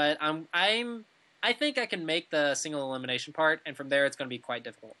approach. But I think I can make the single elimination part, and from there it's gonna be quite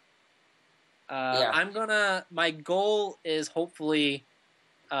difficult. My goal is hopefully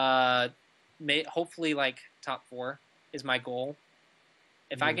like top 4 is my goal.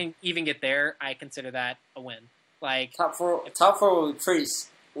 If I can even get there, I consider that a win. Like top four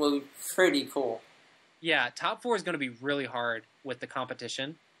will be pretty cool. Yeah, top 4 is going to be really hard with the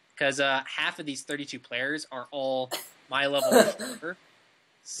competition because half of these 32 players are all my level or stronger.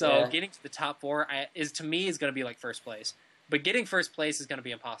 So getting to the top 4 is going to be like first place. But getting first place is going to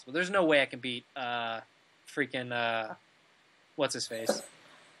be impossible. There's no way I can beat freaking what's his face?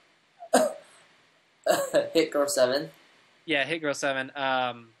 Hit Girl 7. Yeah, Hit Girl 7.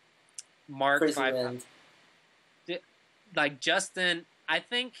 Mark 5. Like Justin, I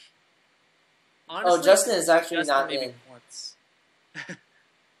think. Honestly, Justin is actually not in. Once.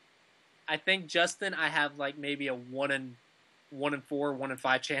 I think Justin, I have like maybe a 1 in 4, 1 in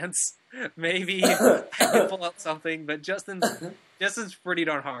 5 chance. Maybe I can pull out something, but Justin's pretty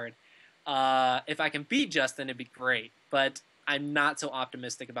darn hard. If I can beat Justin, it'd be great. But I'm not so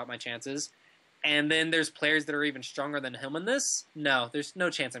optimistic about my chances. And then there's players that are even stronger than him in this. No, there's no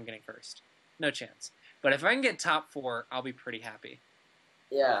chance I'm getting first. No chance. But if I can get top 4, I'll be pretty happy.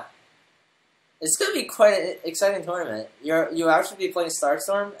 Yeah. It's going to be quite an exciting tournament. You'll actually be playing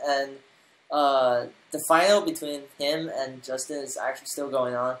Starstorm, and the final between him and Justin is actually still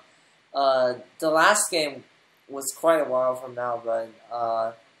going on. The last game was quite a while from now, but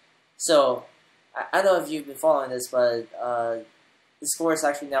so I don't know if you've been following this, but the score is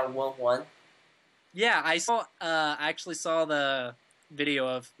actually now 1-1. Yeah, I actually saw the video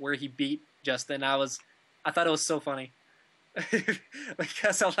of where he beat Justin. I thought it was so funny.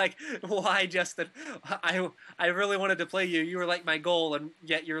 Because I'm like, why, Justin? I really wanted to play you. You were like my goal, and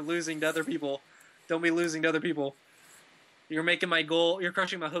yet you're losing to other people. Don't be losing to other people. You're making my goal. You're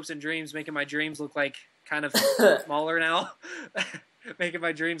crushing my hopes and dreams, making my dreams look like kind of smaller now, making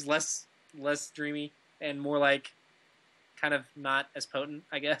my dreams less dreamy and more like kind of not as potent,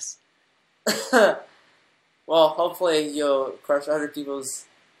 I guess. Well, hopefully you'll crush other people's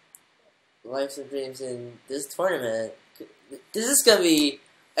lives and dreams in this tournament. This is gonna be,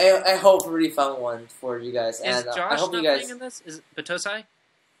 I hope, a really fun one for you guys. Is and Josh I hope not you guys. playing in this? Is it Batosai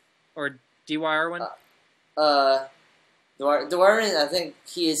or DYR Dwarman, I think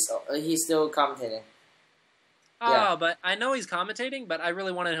he's still commentating. Oh, but I know he's commentating, but I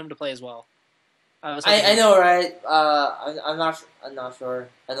really wanted him to play as well. I was hoping I know, right? I'm not sure.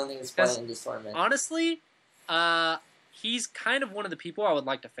 I don't think he's playing in this tournament. Honestly, he's kind of one of the people I would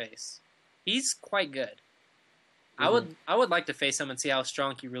like to face. He's quite good. I would like to face him and see how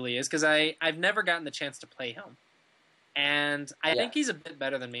strong he really is, because I've never gotten the chance to play him, and I think he's a bit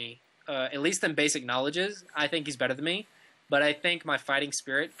better than me. At least in basic knowledges, I think he's better than me. But I think my fighting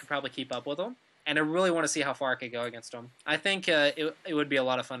spirit could probably keep up with him, and I really want to see how far I could go against him. I think it would be a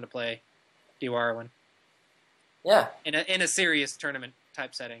lot of fun to play Diwarwin. Yeah. In a serious tournament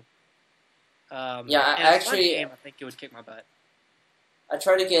type setting. Yeah, I actually game, I think it would kick my butt. I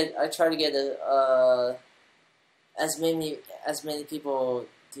try to get as many people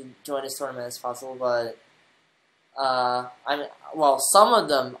to join this tournament as possible, but some of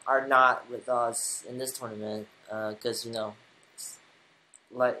them are not with us in this tournament because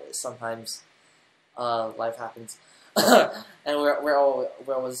like sometimes life happens, and we're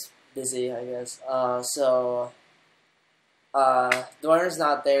always busy, I guess. So Dorian's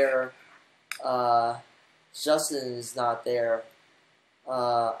not there. Justin is not there.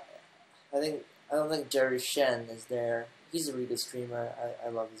 I don't think Jerry Shen is there. He's a really good streamer. I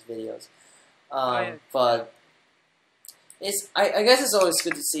love his videos. But I guess it's always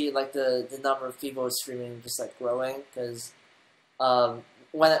good to see like the number of people streaming just like growing, because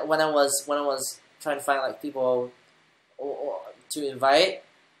when I was trying to find like people to invite,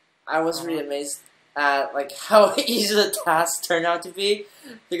 I was really amazed at like how easy the tasks turned out to be,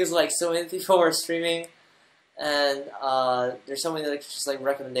 because like so many people were streaming, and there's so many like just like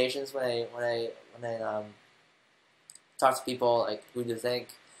recommendations when I talk to people like who do you think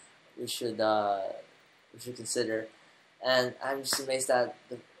we should consider, and I'm just amazed by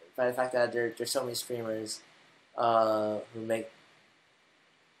the fact that there's so many streamers who make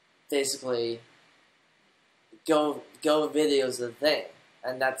basically go videos of the thing.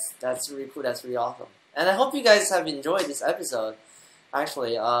 And that's really cool. That's really awesome. And I hope you guys have enjoyed this episode.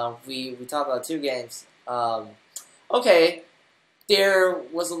 Actually, we talked about 2 games. Okay, there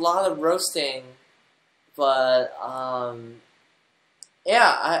was a lot of roasting, but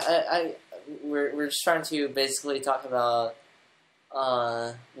yeah, we're just trying to basically talk about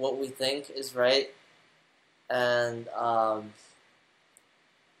what we think is right, and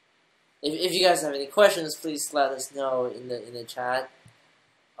if you guys have any questions, please let us know in the chat.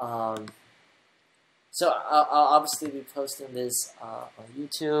 So I'll obviously be posting this on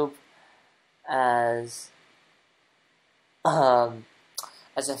YouTube as I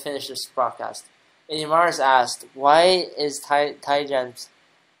finish this broadcast. And Yamaris asked, why is Taigen's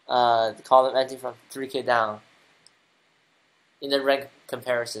the Call of Entity from 3K down in the rank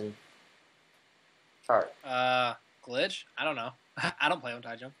comparison chart? Glitch? I don't know. I don't play on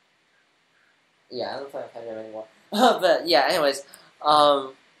Taigen. Yeah, I don't play on Taigen anymore. But yeah, anyways,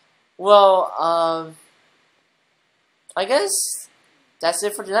 I guess that's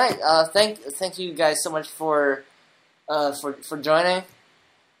it for tonight. Thank you guys so much for joining.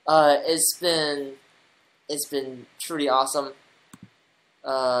 It's been truly awesome.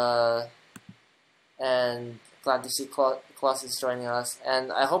 And glad to see Clossius joining us.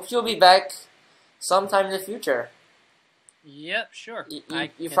 And I hope you'll be back sometime in the future. Yep, sure.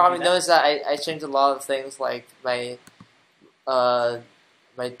 You probably noticed that I changed a lot of things, like my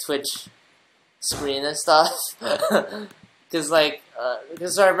Twitch screen and stuff. Because I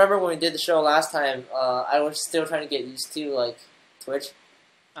remember when we did the show last time, I was still trying to get used to like Twitch.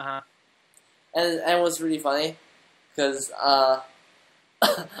 And it was really funny because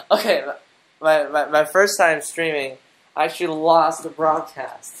okay, my first time streaming, I actually lost the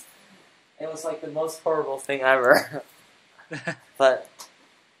broadcast. It was like the most horrible thing ever. But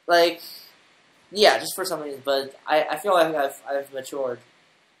like, yeah, just for some reason. But I feel like I've matured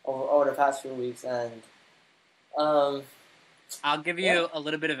over the past few weeks, and I'll give you a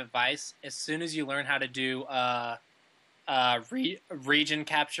little bit of advice. As soon as you learn how to do region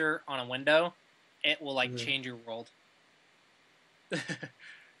capture on a window, it will like change your world.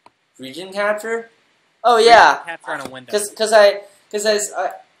 Region capture? Oh yeah, region capture on a window. Because I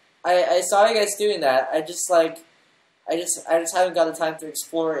saw you guys doing that. I just haven't got the time to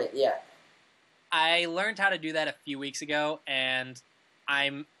explore it yet. I learned how to do that a few weeks ago, and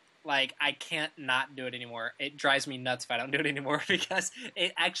I'm like, I can't not do it anymore. It drives me nuts if I don't do it anymore, because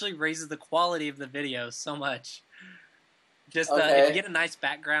it actually raises the quality of the video so much. Just if you get a nice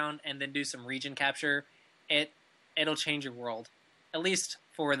background and then do some region capture, it'll change your world. At least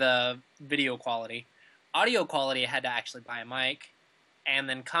for the video quality. Audio quality, I had to actually buy a mic. And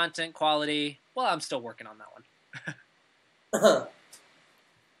then content quality, well, I'm still working on that one.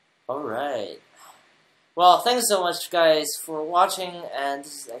 Alright. Well, thanks so much, guys, for watching, and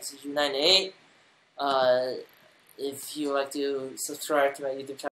this is xhu98. If you like to subscribe to my YouTube channel.